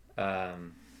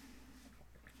 and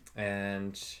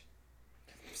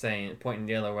pointing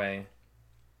the other way.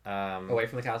 Away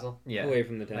from the castle? Yeah, Away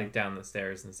from the town. down the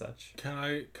stairs and such. Can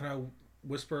I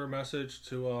whisper a message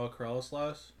to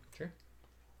Corellislas? Sure.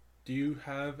 Do you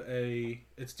have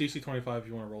it's DC 25 if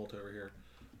you want to roll it over here.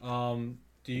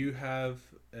 Do you have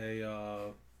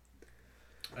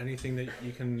anything that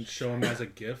you can show him as a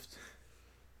gift?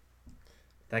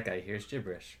 That guy hears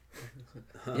gibberish.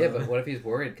 Yeah, but what if he's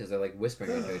worried because they're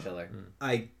whispering into each other?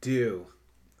 I do.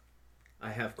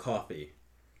 I have coffee.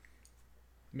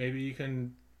 Maybe you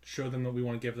can show them that we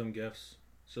want to give them gifts,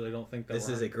 so they don't think that This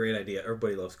is a great idea.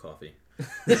 Everybody loves coffee.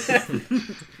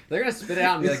 They're gonna spit it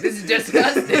out and be like, "This is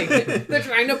disgusting. They're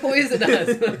trying to poison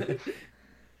us."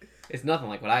 It's nothing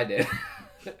like what I did.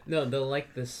 No, they'll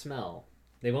like the smell.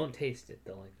 They won't taste it.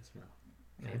 They'll like the smell.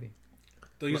 Maybe.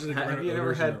 They'll use the Have you ever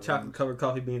odors in their had chocolate covered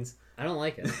coffee beans? I don't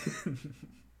like it.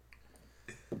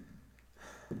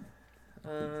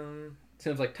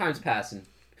 Seems like time's passing.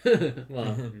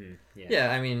 Well, yeah.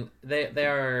 Yeah, I mean, they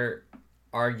are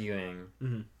arguing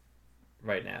Mhm.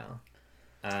 right now.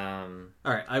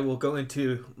 All right, I will go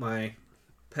into my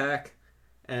pack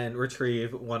and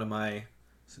retrieve one of my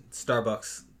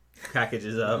Starbucks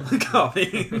packages of coffee.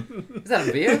 Is that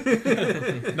a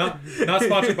beer? Not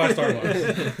sponsored by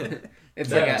Starbucks. It's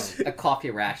like a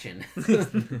coffee ration.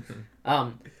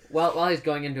 While he's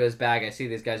going into his bag, I see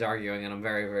these guys arguing, and I'm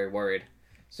very, very worried.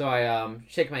 So I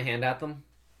shake my hand at them,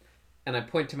 and I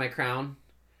point to my crown,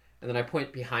 and then I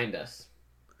point behind us.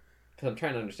 Because I'm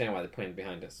trying to understand why they're pointing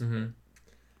behind us. Mm-hmm.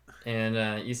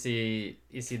 And you see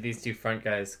these two front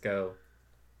guys go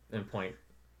and point.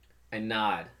 I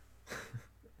nod.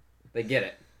 They get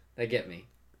it. They get me.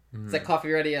 Mm-hmm. Is that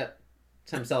coffee ready yet?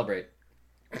 It's time to celebrate.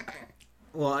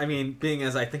 Well, I mean, being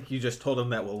as I think you just told him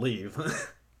that we'll leave.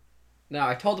 No,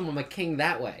 I told them I'm a king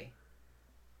that way.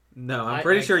 No, I'm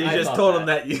pretty sure you I just thought told him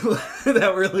that.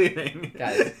 that we're leaving.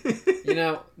 Guys, you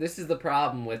know, this is the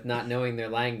problem with not knowing their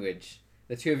language.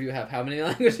 The two of you have how many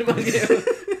languages among you?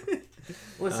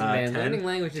 Listen, man, 10? learning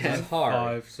languages is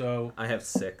hard. 5, so... I have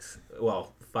 6.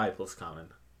 Well, 5 plus common.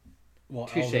 Well,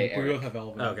 Touche, Elven. We Eric. both have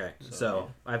Elven. Okay,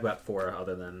 so I've got 4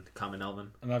 other than common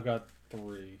Elven. And I've got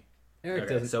 3. Eric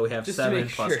Okay, doesn't. so we have just to 7 make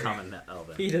plus sure. common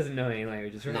Elven. He doesn't know any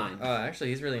languages. Right? 9.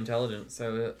 Actually, he's really intelligent,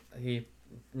 so he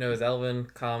knows Elven,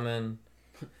 Common,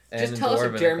 and Just tell us Dwarven,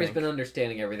 if I Jeremy's think. been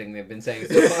understanding everything they've been saying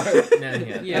so far.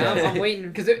 Yeah. Yeah, I'm waiting.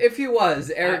 Because if he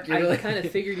was, Eric, you're I really... kind of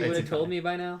figured you I would have did told not. me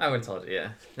by now. I would have told you,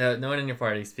 yeah. No one in your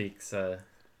party speaks their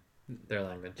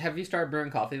language. Have you started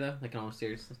brewing coffee, though? Like, in all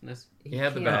seriousness? You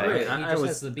have the can't bag. brew it, Right, he I just was.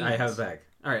 has the beans. I have a bag.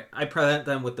 All right, I present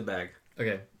them with the bag.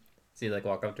 Okay. So you,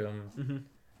 walk up to him?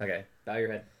 Mm-hmm. Okay. Bow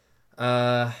your head.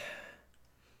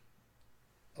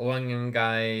 One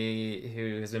guy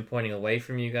who has been pointing away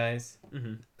from you guys,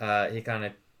 Mm-hmm.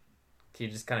 he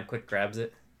just kind of quick grabs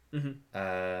it.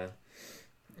 Mm-hmm.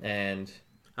 And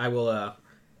I will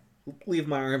leave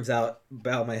my arms out,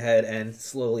 bow my head, and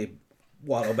slowly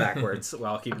waddle backwards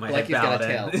while keeping my Like head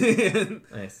bowed he's got a in.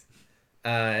 nice.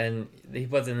 And he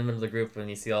puts it in the middle of the group, and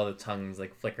you see all the tongues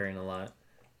flickering a lot.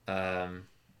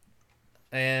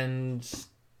 And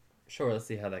sure, let's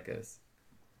see how that goes.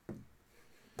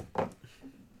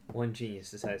 One genius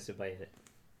decides to bite it.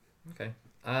 Okay.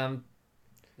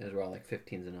 Those were all like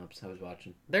 15s and ups I was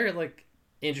watching. They're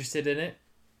interested in it.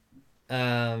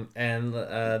 And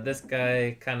this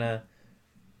guy kind of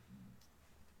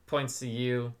points to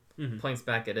you, Mhm. points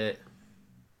back at it,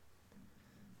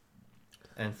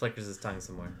 and flickers his tongue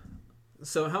some more.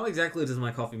 So how exactly does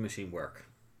my coffee machine work?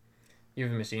 You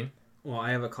have a machine? Well,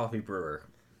 I have a coffee brewer.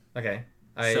 Okay.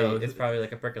 So- It's probably a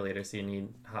percolator, so you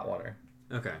need hot water.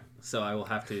 Okay, so I will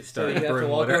have to So start you have to brewing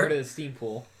walk over water. to the steam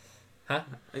pool. Huh?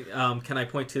 Can I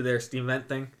point to their steam vent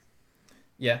thing?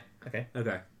 Yeah. Okay.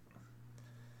 Okay.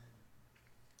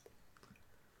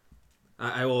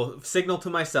 I will signal to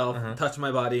myself, Uh-huh. touch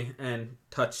my body, and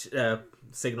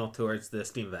signal towards the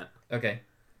steam vent. Okay.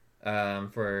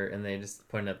 And they just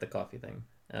pointed at the coffee thing.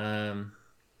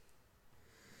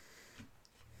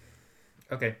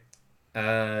 Okay.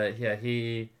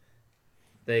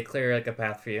 They clear a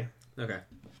path for you. Okay.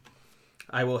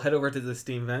 I will head over to the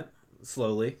steam vent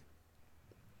slowly.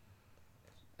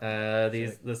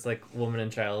 This woman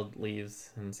and child leaves,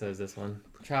 and so is this one.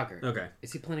 Chalker, Okay.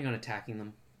 is he planning on attacking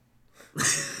them?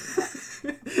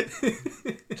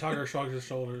 Chogger shrugs his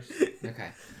shoulders.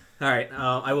 Okay. All right.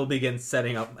 I will begin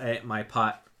setting up my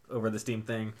pot over the steam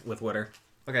thing with water.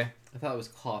 Okay. I thought it was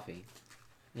coffee.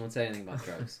 No one said anything about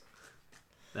drugs.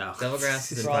 No. Devil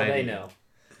grass is For all they inviting. know.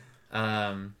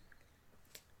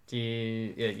 Do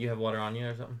you have water on you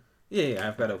or something? Yeah,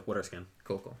 I've got a water skin.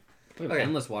 Cool. We have Okay.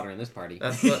 endless water in this party.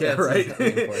 That's Yeah, right. that's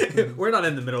important. We're not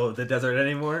in the middle of the desert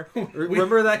anymore.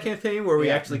 Remember that campaign where we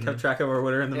Yeah. actually kept track of our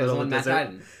water in the Yeah, it was middle the of one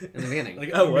the Matt desert? died in the beginning.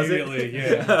 Like, Oh, was it? immediately,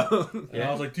 yeah. Oh. And I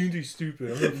was like, D&D's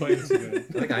stupid. I'm going to play this again.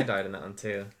 I think I died in that one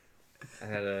too. I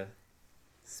had a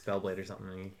spellblade or something.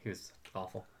 And he was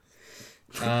awful.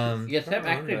 Yeah, Teb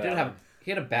actually did have... He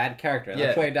had a bad character. Yeah.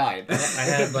 That's why he died. I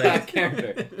had bad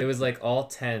character. It was all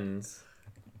 10s.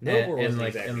 Noble and wasn't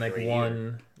exactly great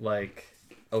one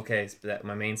okay, that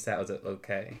my main stat was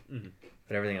okay, Mhm.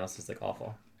 but everything else was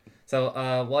awful. So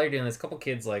while you're doing this, a couple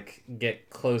kids get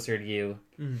closer to you.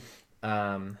 Mhm.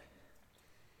 You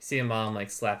see a mom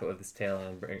slap it with his tail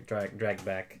and drag it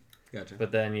back. Gotcha.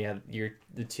 But then you have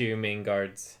the two main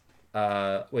guards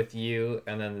with you,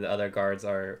 and then the other guards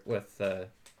are with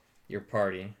your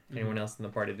party. Anyone else in the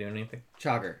party doing anything?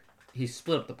 Chogger. He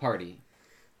split up the party.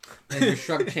 And your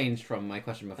shrug changed from my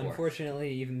question before.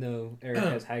 Unfortunately, even though Eric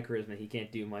has high charisma, he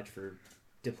can't do much for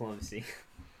diplomacy.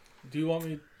 Do you want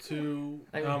me to?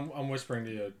 I'm whispering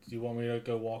to you. Do you want me to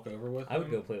go walk over with I would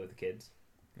him? go play with the kids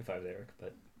if I was Eric,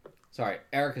 but Sorry,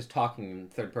 Eric is talking in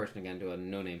third person again to a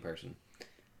no-name person.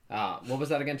 What was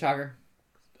that again, Chogger?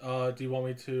 Do you want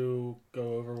me to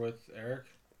go over with Eric?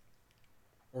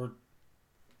 Or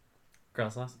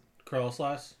Krelslass?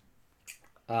 Krelslass?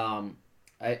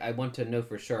 I want to know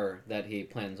for sure that he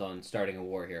plans on starting a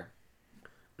war here.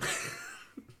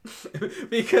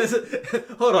 Because,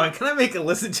 hold on, can I make a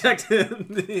listen check to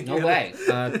No way.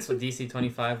 So DC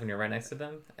 25 when you're right next to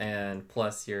them, and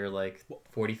plus you're like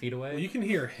 40 feet away. Well, you can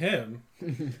hear him.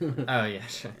 Oh yeah,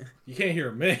 sure. You can't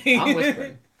hear me. I'm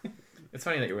whispering. It's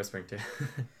funny that you're whispering too.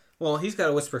 Well, he's got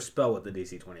a whisper spell with the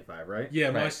DC 25, right?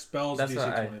 Yeah, my Right. spell's That's what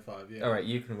DC 25. Yeah. All right,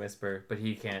 you can whisper, but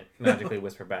he can't magically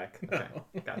whisper back. Okay,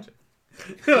 gotcha.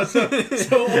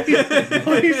 so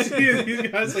all you see is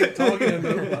these guys like talking to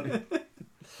nobody.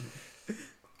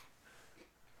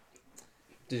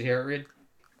 Did you hear it, Reed?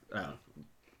 Oh.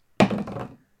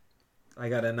 I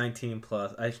got a 19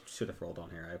 plus. I should have rolled on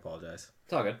here. I apologize.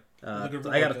 It's all good.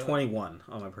 I got a 21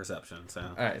 on my perception, so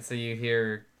All right, so you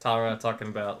hear Tara talking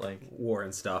about like war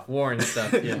and stuff. war and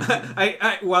stuff.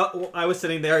 Yeah. While I was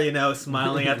sitting there,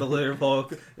 smiling at the litter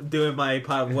folk, doing my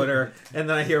pot of water, and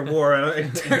then I hear war,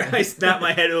 and I snap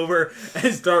my head over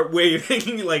and start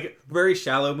waving, like very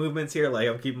shallow movements here, like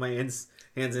I'm keeping my hands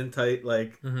in tight,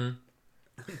 like. Mm-hmm.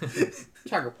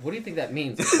 Chogger, what do you think that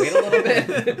means? Wait a little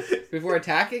bit before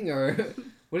attacking, or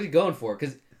what is he going for?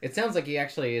 Because it sounds like he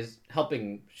actually is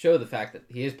helping show the fact that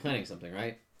he is planning something,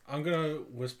 right? I'm gonna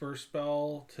whisper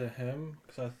spell to him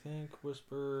because I think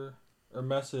whisper or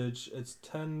message. It's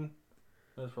 10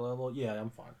 minutes per level. Yeah,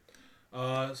 I'm fine.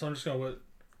 So I'm just gonna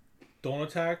don't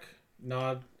attack.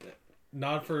 Nod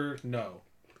for no.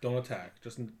 Don't attack.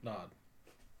 Just nod.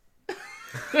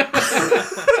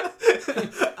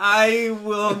 I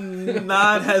will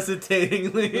not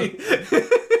hesitatingly.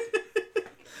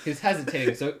 He's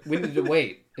hesitating, so we need to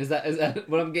wait. Is that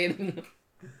what I'm getting?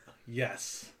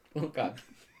 Yes. Oh god.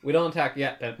 We don't attack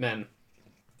yet, men.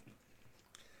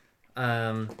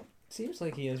 seems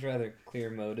like he has rather clear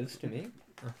motives to me.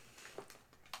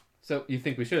 So you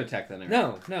think we should attack then, Eric?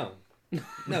 No,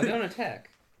 don't attack.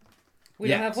 We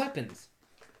don't have weapons.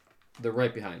 They're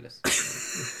right behind us.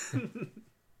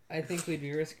 I think we'd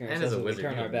be risking And ourselves as a if we wizard,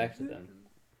 turn you our don't back to need them.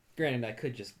 Granted, I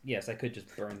could just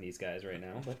burn these guys right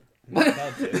now, but I'm not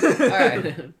allowed to.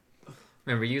 Alright.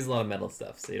 Remember, you use a lot of metal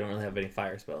stuff, so you don't really have any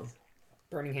fire spells.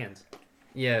 Burning hands.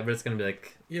 Yeah, but it's gonna be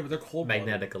like Yeah, but they're cold.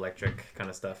 magnetic, electric kind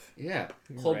of stuff. Yeah.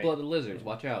 Cold-blooded lizards.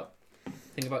 Watch out.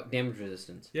 Think about damage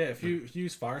resistance. Yeah, if you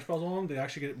use fire spells on them, they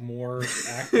actually get more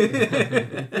active.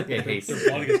 Yeah, haste. Their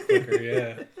body gets quicker.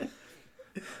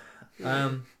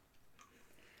 Yeah.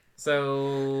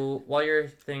 So while your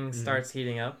thing starts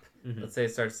heating up, Mhm. let's say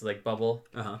it starts to like bubble,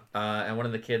 Uh-huh. and one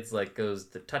of the kids like goes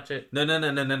to touch it, No.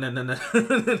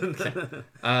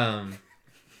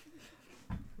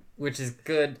 which is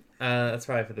good. That's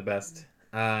probably for the best.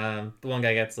 The one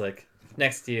guy gets like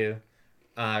next to you,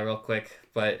 real quick,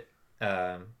 but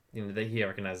he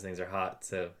recognizes things are hot,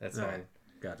 so that's All fine. right.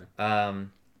 Gotcha.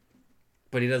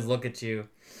 But he does look at you,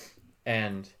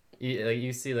 and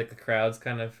you see like the crowds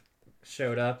kind of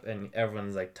showed up, and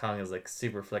everyone's like tongue is like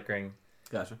super flickering.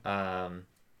 Gotcha. And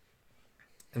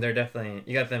they're definitely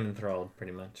you got them enthralled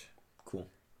pretty much. Cool.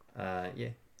 Yeah,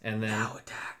 and then Now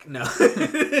attack. No.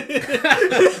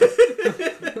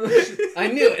 I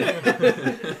knew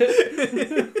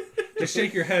it. Just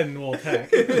shake your head and we'll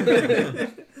attack.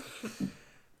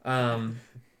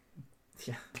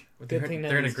 yeah, Good thing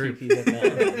they're in a these group. TPs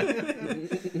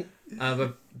have not-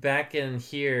 But back in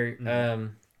here,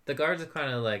 the guards are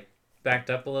kind of like backed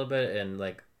up a little bit, and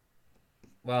like,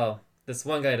 well, this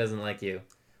one guy doesn't like you,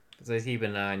 so he's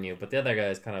keeping an eye on you. But the other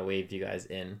guys kind of waved you guys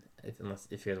in, if you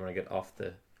guys want to get off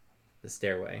the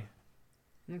stairway,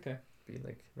 Okay. be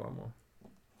like normal.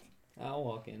 I'll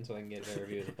walk in so I can get a better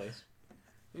view of the place.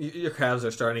 Your calves are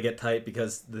starting to get tight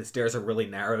because the stairs are really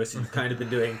narrow, so you've kind of been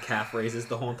doing calf raises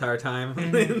the whole entire time.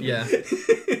 Yeah.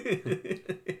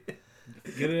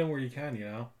 Get it in where you can, you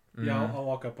know? Yeah, I'll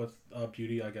walk up with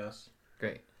Beauty, I guess.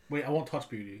 Great. Wait, I won't touch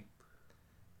Beauty.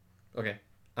 Okay.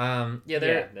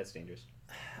 Yeah, that's dangerous.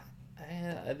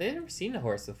 They've never seen a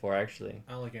horse before, actually.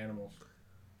 I like animals.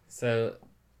 So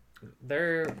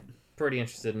they're pretty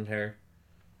interested in her.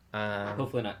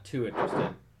 Hopefully not too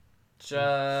interested.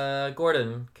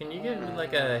 Gordon, can you give me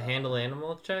like a handle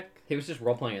animal check? He was just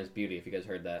role playing as Beauty. If you guys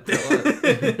heard that.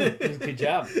 Good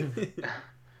job.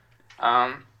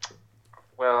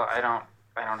 Well, I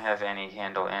don't have any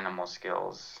handle animal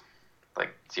skills,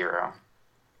 like 0.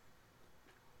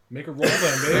 Make a roll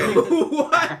then, baby.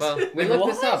 What? Well, We looked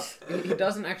this up. He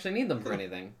doesn't actually need them for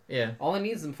anything. yeah. All he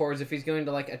needs them for is if he's going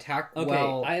to like attack Okay,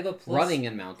 while I have a plus running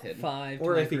and mounted. 5 to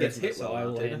Or my if he gets charisma, hit so while I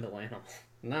will mounted. handle animal.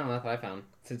 No, that's what I found.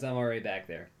 Since I'm already back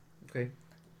there.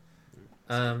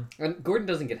 Um, And Gordon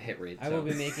doesn't get hit, Reed. I so. will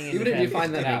be making an Even if you attempt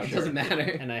find that to make out, it sure. doesn't matter.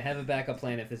 And I have a backup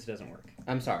plan if this doesn't work.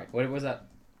 I'm sorry. What was that?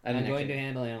 I I'm didn't going to actually-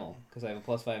 handle animal because I have a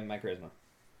plus 5 in my charisma.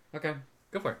 Okay.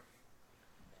 go for it.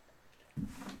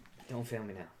 Don't fail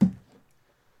me now.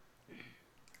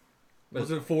 Was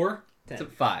it 4? It's 10. a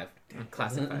 5.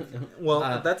 Classic 5.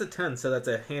 Well, that's a 10, so that's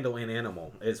a handle an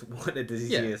animal. Is what a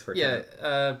disease is for 10.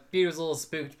 Beauty was a little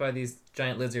spooked by these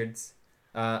giant lizards,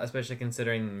 especially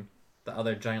considering the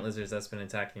other giant lizards that's been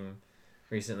attacking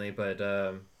recently. But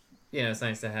it's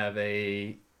nice to have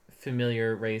a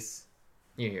familiar race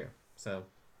near here. So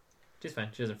she's fine.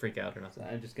 She doesn't freak out or So nothing.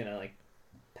 I'm just gonna like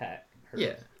pat her.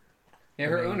 Yeah, Yeah,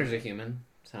 her owner's a human,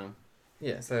 so.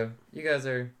 yeah. So you guys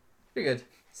are pretty good.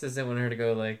 Says they want her to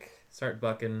go like start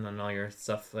bucking on all your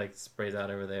stuff like sprays out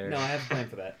over there. No, I have a plan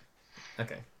for that.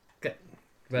 Okay, good.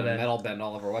 But But metal bend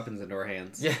all of our weapons into our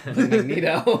hands. yeah, Like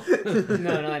Magneto.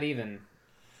 No, not even.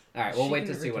 All right, we'll She wait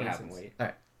can to see what retain some happens.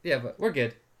 weight. yeah. But we're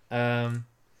good. All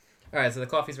right. So the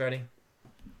coffee's ready.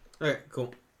 Alright,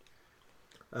 cool.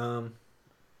 Do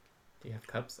you have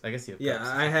cups? I guess you have Yeah, cups.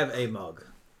 I have a mug.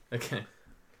 Okay.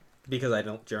 Because I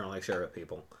don't generally share with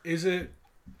people. Is it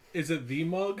the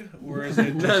mug or is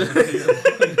it?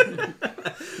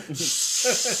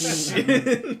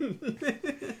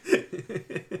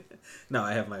 No,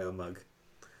 I have my own mug.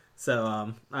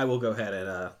 So I will go ahead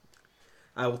and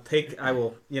I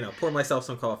will pour myself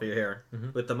some coffee here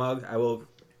Mhm. with the mug. I will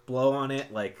blow on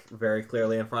it like very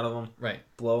clearly in front of them. Right.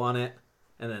 Blow on it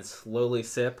and then slowly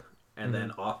sip and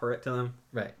then offer it to them.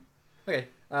 Right. Okay.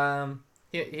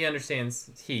 He understands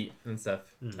heat and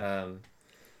stuff.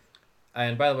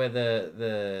 And by the way,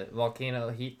 the volcano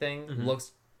heat thing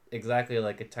looks exactly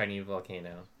like a tiny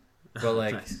volcano, but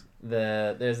like Nice.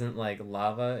 there isn't like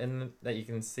lava in that you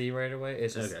can see right away.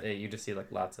 It's just Okay. you just see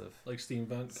like lots of Like steam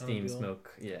vent. steam, deal?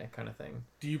 smoke, yeah, kind of thing.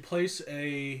 Do you place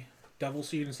a devil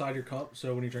seed inside your cup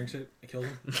so when he drinks it, it kills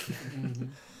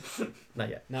him? Not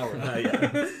yet. Now we're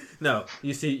Yeah. No,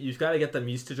 you see, you've got to get them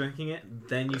used to drinking it.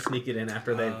 Then you sneak it in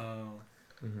after they. Oh,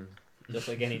 just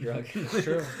like any drug. that's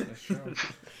true. That's true.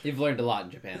 You've learned a lot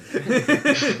in Japan.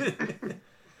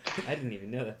 I didn't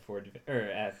even know that before,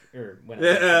 when.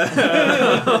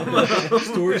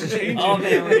 Stories changing. Oh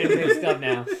man, we're getting mixed up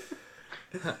now.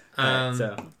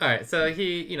 So All right. So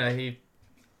he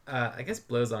I guess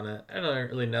blows on it. I don't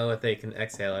really know if they can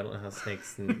exhale. I don't know how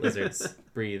snakes and lizards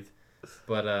breathe,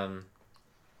 but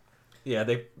yeah,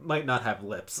 they might not have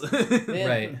lips. They have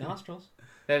Right. nostrils.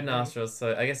 they have nostrils,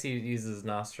 so I guess he uses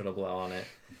nostril to blow on it.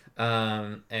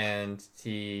 And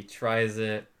he tries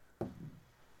it.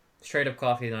 Straight up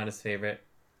coffee is not his favorite,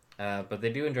 but they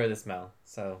do enjoy the smell,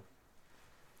 so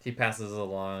he passes it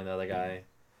along. The other guy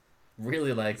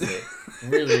really likes it.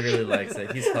 Really, really likes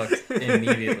it. He's hooked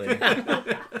immediately.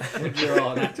 Would you roll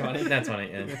on that 20? That's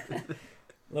funny, yeah.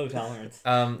 Low tolerance.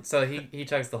 So he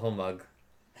chugs the whole mug,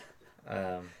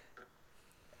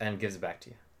 and gives it back to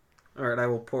you. All right, I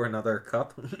will pour another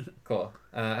cup. Cool.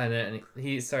 And then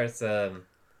he starts.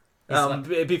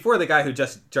 Before the guy who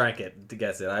just drank it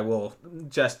gets it, I will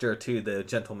gesture to the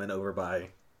gentleman over by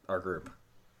our group.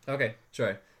 Okay,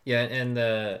 sure. Yeah, and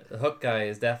the hook guy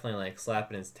is definitely like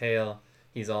slapping his tail.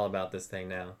 He's all about this thing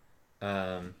now.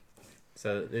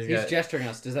 So these He's guys, gesturing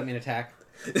us. Does that mean attack?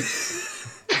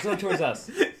 It's not towards us.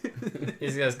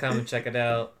 these guys come and check it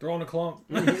out. Throw in a clump.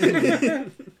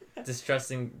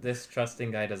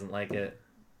 Distrusting guy doesn't like it,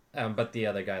 but the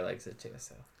other guy likes it too.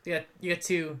 So you got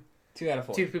two 2 out of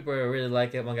 4. people who really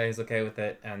like it. One guy who's okay with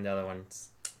it, and the other one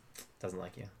doesn't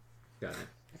like you. Got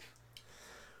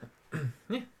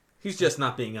it. He's just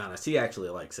not being honest. He actually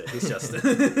likes it. He's just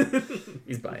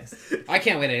He's biased. I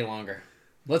can't wait any longer.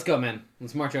 Let's go, men.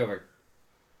 Let's march over.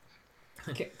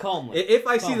 Calmly. If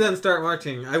I see them start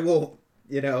marching, I will,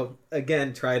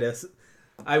 again try to.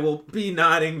 I will be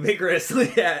nodding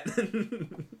vigorously at.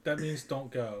 That means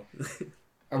don't go.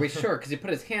 Are we sure? Because he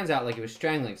put his hands out like he was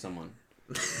strangling someone.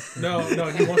 No,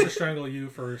 he wants to strangle you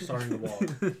for starting to walk.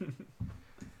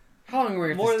 How long were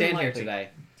we going More to than stand here likely. today?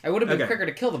 I would have been Okay. quicker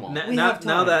to kill them all. We have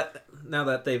Now time.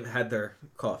 that they've had their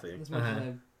coffee, As much as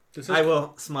I- This is I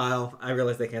will smile. I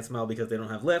realize they can't smile because they don't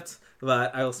have lips,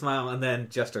 but I will smile and then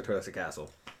gesture towards the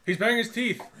castle. He's banging his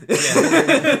teeth.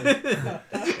 Yeah.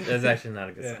 That's actually not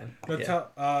a good Yeah. sign. But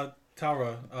Yeah.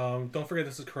 Tara, don't forget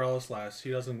this is Corellis last. He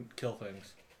doesn't kill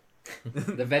things.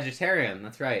 The vegetarian.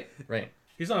 That's right. Right.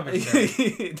 He's not a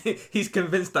vegetarian. He's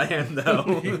convinced I am,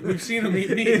 though. We've seen him eat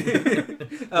meat.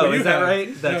 Oh, Well, is you that have.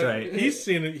 right? That's No, right. He's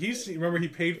seen it. Remember, he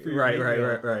paid for your meat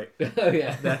meal. Right. Oh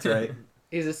yeah. That's right.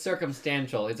 He's a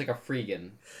circumstantial. He's like a freegan.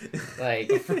 Like,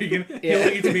 Freaking, he Yeah.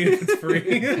 only eats meat if it's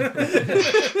free.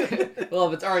 well,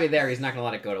 if it's already there, he's not gonna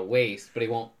let it go to waste. But he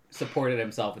won't support it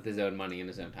himself with his own money in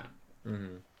his own time.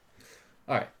 Mm-hmm.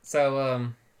 All right. So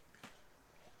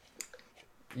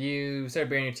you started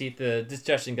baring your teeth. The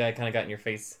digestion guy kind of got in your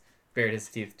face, bared his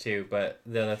teeth too. But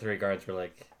the other 3 guards were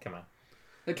like, "Come on."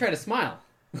 They try to smile.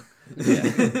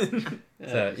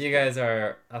 So you guys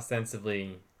are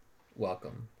ostensibly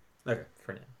welcome. Okay.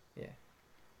 For now.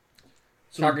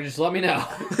 Parker, just let me know.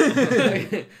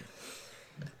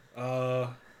 No,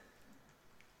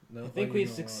 I think we've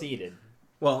succeeded.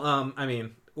 Well, I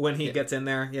mean, when he Yeah. gets in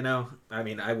there, I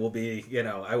mean, I will be,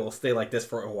 I will stay like this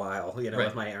for a while, Right.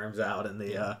 with my arms out and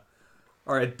the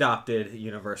our adopted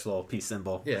universal peace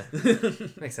symbol. Yeah.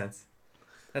 Makes sense.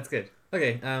 That's good.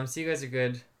 Okay. So you guys are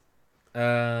good.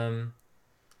 And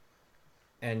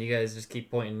you guys just keep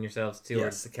pointing yourselves towards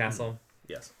Yes. the castle.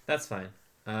 Yes. That's fine.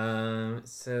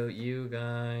 So you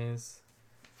guys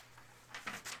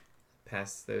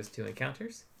pass those 2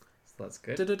 encounters. So that's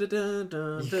good. You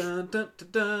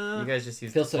guys just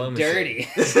use Feel so diplomacy. dirty.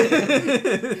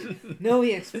 No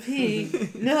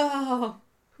EXP. No.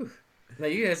 No,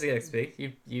 you guys get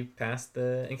XP. You passed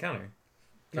the encounter.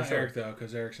 Not sure. Eric, though,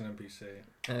 because Eric's an NPC.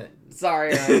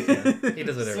 Sorry. He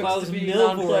does whatever. If I was Be Milvor, I'd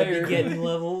non-player. be getting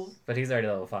levels. But he's already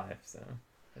level 5, so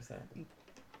there's that.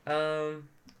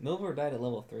 Milvor died at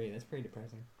level 3. That's pretty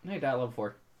depressing. No, he died at level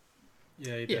 4.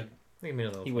 Yeah, he Yeah. did. Make me a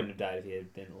level He 4. wouldn't have died if he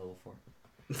had been at level 4.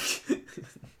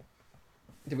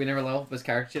 Did we never level up his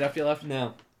character sheet after you left?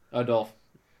 No, Oh, Dolph.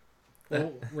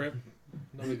 Oh, rip.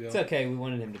 No big deal. it's okay. We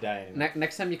wanted him to die anyway.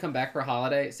 Next time you come back for a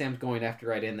holiday, Sam's going to have to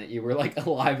write in that you were like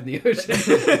alive in the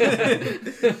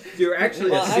ocean. You're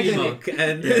actually Well, a sea actually- monk,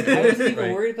 and I wasn't even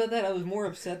Right. worried about that. I was more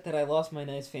upset that I lost my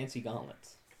nice fancy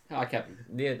gauntlets. Oh, I kept him.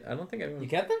 Yeah, I don't think I. You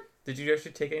kept them? Did you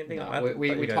actually take anything? I No, thought we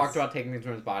you guys- talked about taking things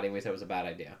from his body and we said it was a bad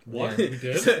idea. What? Yeah. We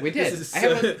did? We did. So, I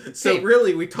have so tape.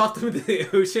 really, we tossed them into the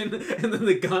ocean, and then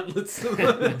the gauntlets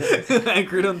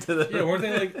anchored them to the. Yeah, weren't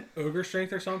they like ogre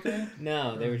strength or something?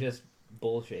 No, they were just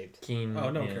bowl shaped. Keen.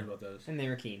 Oh, no one yeah. cared about those. And they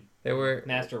were keen. They were.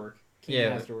 Masterwork. Keen Yeah,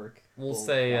 masterwork. We'll Bowl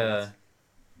say. gauntlets.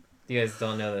 You guys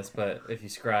don't know this, but if you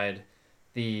scried,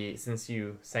 since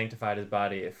you sanctified his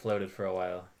body, it floated for a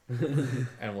while,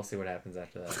 and we'll see what happens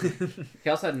after that. He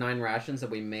also had 9 rations that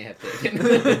we may have taken.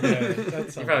 Yeah,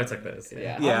 that's You probably took those.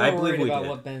 Yeah. Yeah, I'm I more believe worried we about did.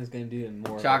 what Ben's gonna do and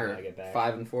more when I Chogger, get back.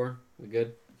 5 and 4. We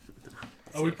good?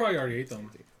 Oh, we probably already ate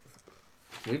them.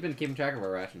 We've been keeping track of our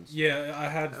rations. Yeah, I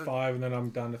had 5, and then I'm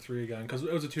down to 3 again, because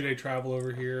it was a 2-day travel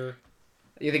over here.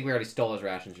 You think we already stole his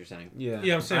rations, you're saying? Yeah,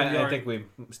 Yeah, I'm saying we I already- think we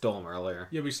stole them earlier.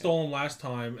 Yeah, we stole them last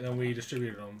time, and then we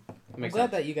distributed them. I'm Makes glad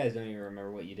sense. that you guys don't even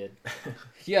remember what you did.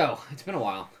 Yo, it's been a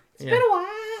while. It's Yeah. been a while.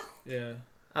 Yeah.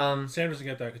 Sam doesn't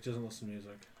get that because he doesn't listen to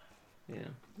music. Yeah.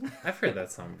 I've heard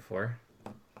that song before.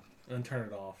 And then turn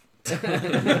it off.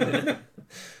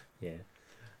 Yeah.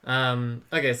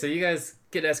 Okay, so you guys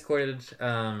get escorted,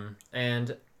 and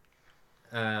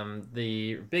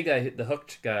the big guy, the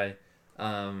hooked guy,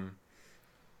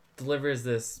 delivers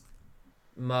this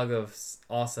mug of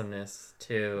awesomeness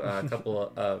to a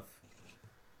couple of.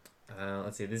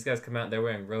 Let's see. These guys come out. They're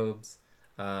wearing robes,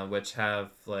 which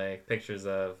have like pictures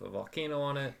of a volcano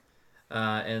on it,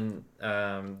 and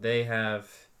they have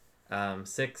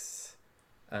 6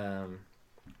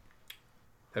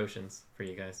 potions for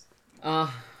you guys.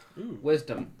 Ooh.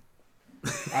 Wisdom.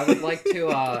 I would like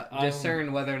to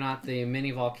discern whether or not the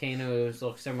mini volcanoes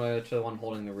look similar to the one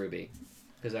holding the ruby.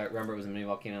 Because I remember it was a mini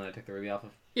volcano and I took the ruby off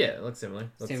of. Yeah, it looks similar.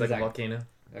 Looks Same like exact- a volcano.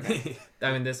 Okay.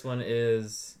 I mean, this one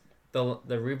is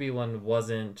the ruby one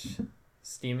wasn't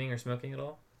steaming or smoking at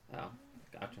all. Oh,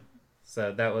 gotcha.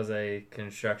 So that was a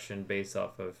construction based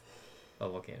off of a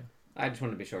volcano. I just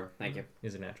wanted to be sure. Thank you.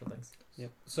 These are natural things.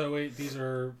 So wait,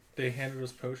 they handed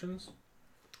us potions?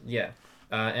 Yeah,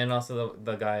 and also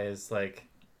the guy is like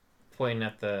pointing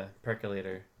at the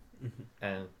percolator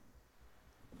and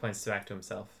points back to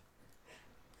himself.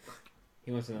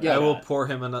 He wants to know. Yeah, I will pour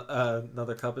him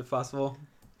another cup if possible.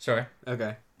 Sure.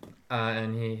 Okay.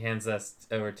 And he hands us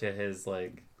over to his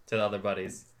to the other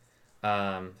buddies,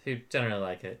 who generally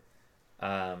like it.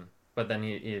 But then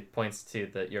he points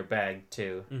to your bag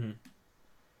too. Mm-hmm.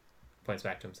 Points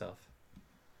back to himself.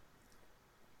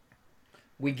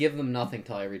 We give them nothing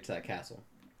till I reach that castle.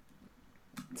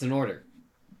 It's an order.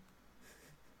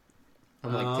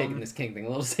 I'm like taking this king thing a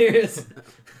little serious.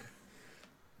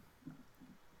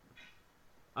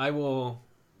 I will.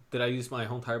 Did I use my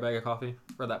whole entire bag of coffee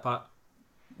for that pot?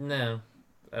 No,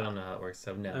 I don't know how it works.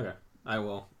 So no. Okay. I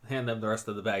will hand them the rest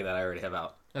of the bag that I already have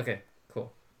out. Okay,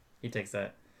 cool. He takes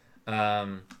that.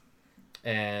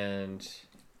 And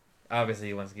obviously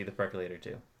he wants to keep the percolator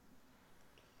too.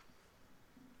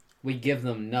 We give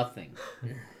them nothing.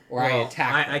 Or I Well,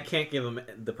 attack them. I can't give them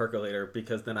the percolator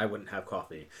because then I wouldn't have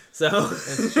coffee. So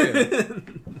That's true.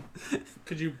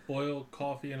 Could you boil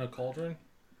coffee in a cauldron?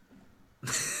 I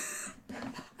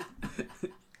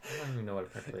don't even know what a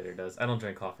percolator does. I don't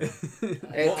drink coffee.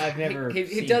 I've never He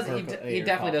seen definitely percolator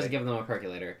doesn't coffee. give them a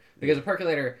percolator because a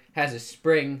percolator has a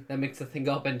spring that makes the thing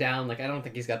go up and down. Like I don't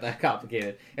think he's got that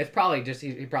complicated. It's probably just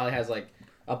he probably has like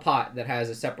a pot that has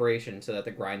a separation so that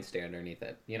the grinds stay underneath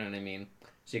it. You know what I mean?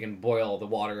 So you can boil the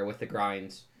water with the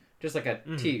grinds, just like a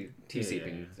tea Yeah,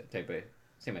 steeping type of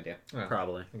same idea.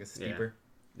 probably. I guess steeper.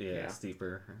 Yeah, Yeah.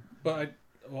 steeper. But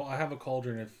I have a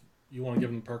cauldron. If you want to give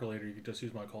them the percolator, you could just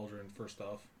use my cauldron for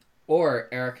stuff. Or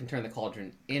Eric can turn the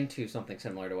cauldron into something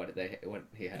similar to what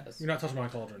he has. You're not touching my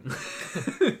cauldron.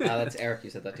 That's Eric. You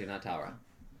said that too, not Tara.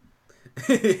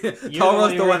 Tara's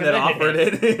the one that offered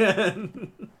it.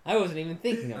 I wasn't even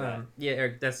thinking of that. Yeah,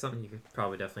 Eric, that's something you could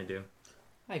probably definitely do.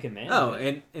 I can manage Oh, it.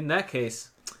 and in that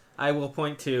case, I will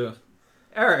point to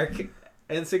Eric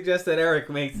and suggest that Eric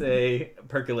makes a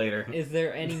percolator. Is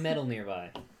there any metal nearby?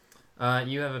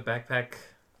 You have a backpack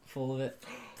Full of it?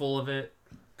 full of it.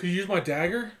 Could you use my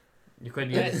dagger? You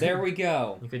could Yeah, use. there we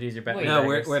go. You could use your backpack. Wait. No,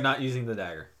 daggers. we're not using the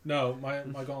dagger. No, my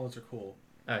gauntlets are cool.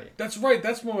 Oh yeah. That's right.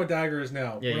 That's what my dagger is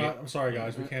now. Yeah, I'm sorry,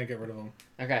 guys. We can't get rid of them.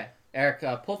 Okay, Eric,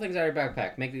 pull things out of your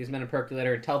backpack. Make these men a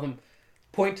percolator and tell them,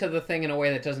 point to the thing in a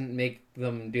way that doesn't make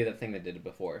them do that thing they did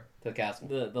before to the castle.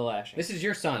 The lashing. This is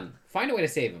your son. Find a way to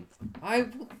save him. I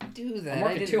will do that. I'm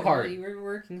working I didn't too know hard. You were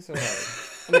working so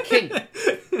hard. I'm a king.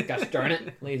 Gosh darn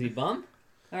it. Lazy bum.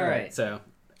 All right. So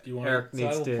Do you want? Eric So I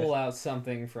needs will to. pull out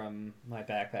something from my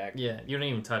backpack. Yeah, you don't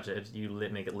even touch it. You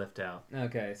make it lift out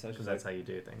Okay, so because it's just that's like, how you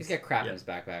do things. He's got crap Yeah. in his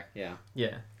backpack. Yeah.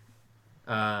 Yeah.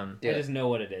 Do I it. just know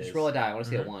what it is. Just roll a die. I want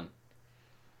to see a Mhm. 1.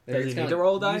 Does It's he gonna- need to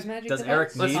roll a die? use magic Does device?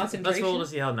 Eric Let's- need? Let's roll to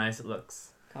see how nice it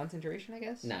looks. Concentration, I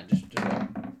guess? Nah, just roll.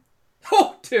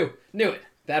 Oh, 2. Knew it.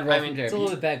 Bad roll I from mean, Jeremy. It's a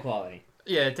little bit bad quality.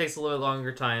 Yeah, it takes a little bit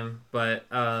longer time, but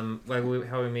like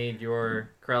how we made your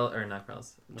Krell or not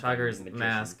Krell's Tiger's Magician.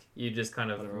 mask, you just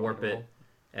kind of Whatever, warp whatever it roll.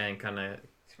 and kind of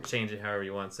change it however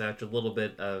you want. So after a little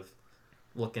bit of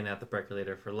looking at the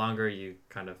percolator for longer, you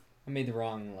kind of I made the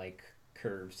wrong, like,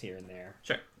 curves here and there.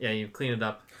 you clean it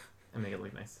up and make it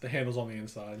look nice. The handle's on the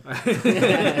inside. Like,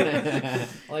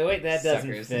 wait, that doesn't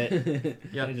Suckers. fit.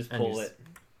 Yep, I just and pull you it.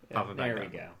 pop it back There we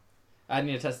up. go. I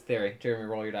need to test the theory. Jeremy,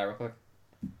 roll your die real quick.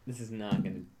 This is not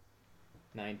gonna.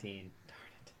 19. Darn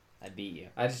it! I beat you.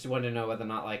 I just wanted to know whether or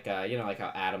not, like, like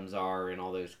how atoms are and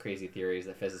all those crazy theories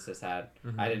that physicists had.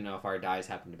 Mhm. I didn't know if our dies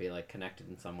happened to be, like, connected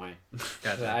in some way. So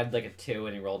Gotcha. I had, like, a 2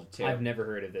 and he rolled a 2. I've never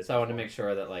heard of this. So I wanted to before. make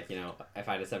sure that, like, if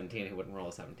I had a 17, he wouldn't roll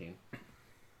a 17.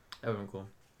 That would be cool.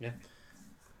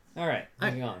 All right,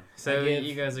 moving on. So I give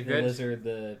you guys are the good. lizard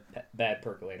the bad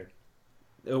percolator.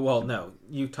 Well, no,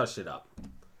 you touched it up.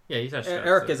 Yeah, you touched it.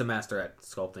 Eric so- is a master at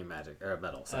sculpting magic or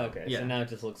metal. So. Okay, yeah. so now it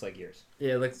just looks like yours.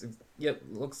 Yeah, it looks. Yep,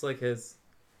 looks like his.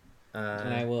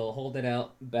 And I will hold it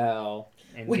out, bow,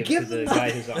 and We give, give it to the them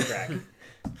guy who's on crack.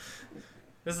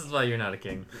 This is why you're not a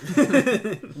king.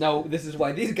 No, this is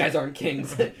why these guys aren't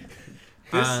kings.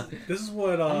 This is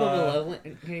what I'm a malevolent.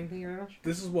 Thank you very much.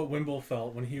 this is what Wimble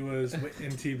felt when he was in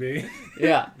TB.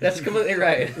 Yeah, that's completely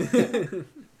right.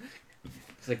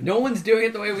 It's like, no one's doing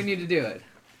it the way we need to do it.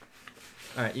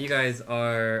 All right, you guys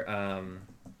are.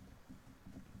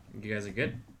 You guys are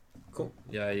good. Cool.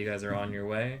 Yeah, you guys are on your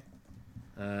way.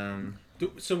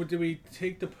 So did we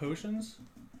take the potions?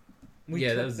 We yeah,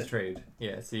 that took was the the- trade.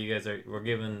 Yeah, so you guys we're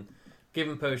given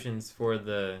potions for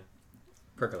the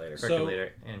Percolator. So-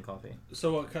 percolator and coffee.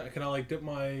 So can I like dip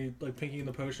my pinky in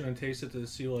the potion and taste it to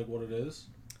see like what it is?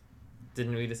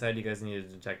 Didn't we decide you guys needed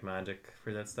to detect magic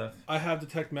for that stuff, I have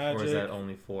detect magic. or is that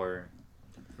only for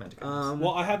magic items?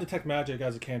 Well, I have detect magic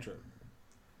as a cantrip.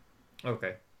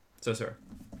 Okay, so sir.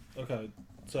 Okay,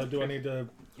 so do I need to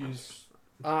use?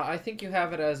 I think you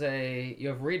have it as you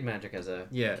have read magic as a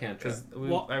Yeah, cantrip. because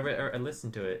Well- I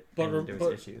listened to it, But- and there was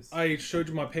but issues. I showed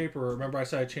you my paper. Remember, I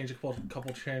said I changed a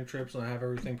couple cantrips and I have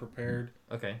everything prepared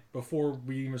Okay, before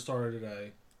we even started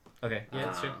today. okay, yeah,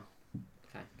 that's true.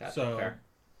 Okay, got So, it. Fair.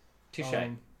 Touche.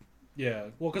 Um, Yeah.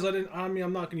 Well, because I'm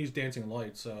not gonna use dancing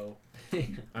lights, so.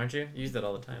 Aren't you? You use that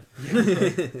all the time.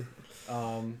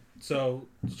 So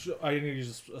I need to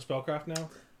use a spellcraft now.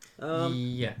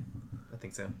 Yeah, I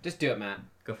think so. Just do it, Matt.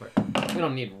 Go for it. We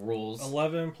don't need rules.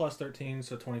 11 plus 13,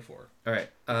 so 24. All right.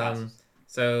 Passes.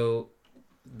 So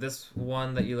this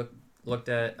one that you looked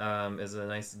at is a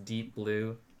nice deep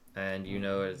blue, and you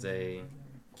know it's a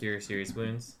Cure Serious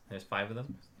Wounds. There's 5 of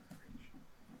them.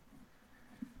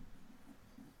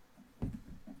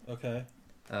 Okay.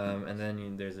 And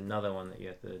then there's another one that you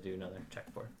have to do another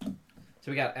check for. So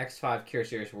we got X5 Cure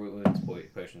Serious Wounds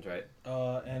potions, right?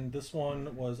 And this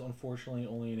one was unfortunately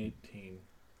only an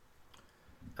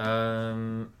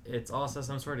 18. It's also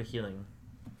some sort of healing.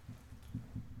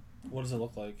 What does it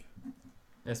look like?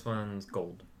 This one's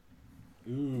gold.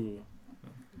 Ooh.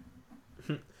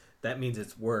 That means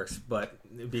it's worse, but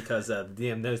because the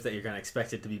DM knows that you're going to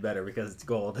expect it to be better because it's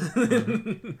gold.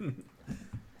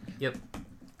 Yep.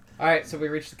 All right, so we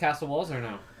reached the castle walls or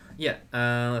no? Yeah.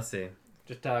 Let's see.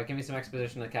 Just give me some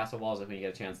exposition of the castle walls if we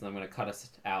get a chance, and I'm going to cut us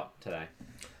out today.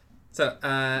 So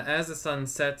as the sun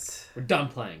sets, We're done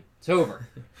playing. It's over.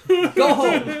 Go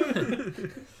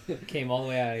home. Came all the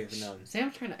way out of here for nothing.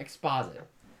 Sam's trying to exposit.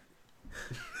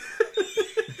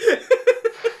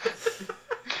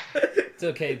 It's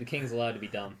okay. The king's allowed to be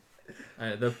dumb.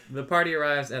 the party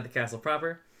arrives at the castle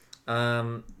proper.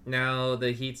 Now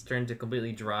the heat's turned to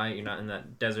completely dry. You're not in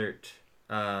that desert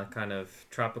kind of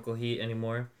tropical heat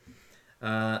anymore.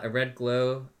 A red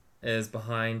glow is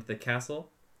behind the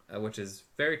castle, which is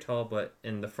very tall, but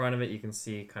in the front of it you can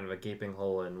see kind of a gaping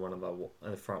hole in one of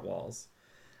the front walls.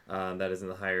 That is in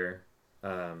the higher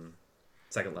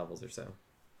second levels or so.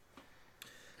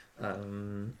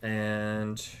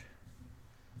 And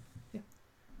yeah.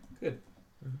 Good.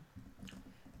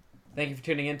 Thank you for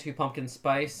tuning in to Pumpkin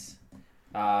Spice.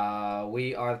 We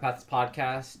are the Pathless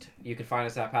Podcast. You can find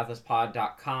us at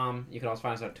pathlesspod.com. You can also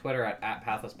find us on Twitter at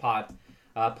pathlesspod.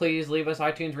 Please leave us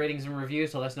iTunes ratings and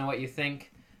reviews to let us know what you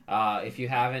think. If you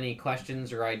have any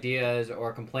questions or ideas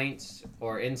or complaints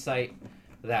or insight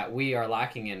that we are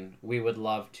lacking in, we would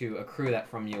love to accrue that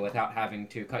from you without having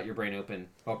to cut your brain open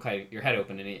or cut your head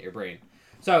open and eat your brain.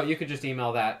 So you could just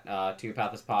email that to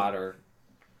pathlesspod or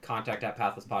contact at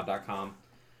pathlesspod.com.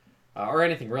 Or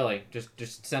anything really.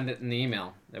 Just send it in the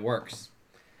email. It works.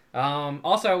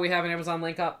 Also, we have an Amazon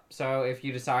link up, so if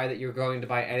you decide that you're going to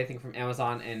buy anything from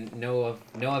Amazon and know of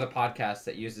no other podcast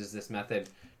that uses this method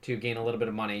to gain a little bit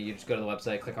of money, you just go to the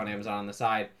website, click on Amazon on the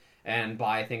side, and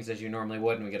buy things as you normally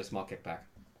would, and we get a small kickback.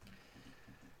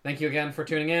 Thank you again for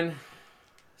tuning in.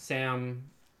 Sam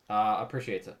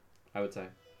appreciates it, I would say.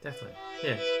 Definitely.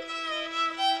 Yeah.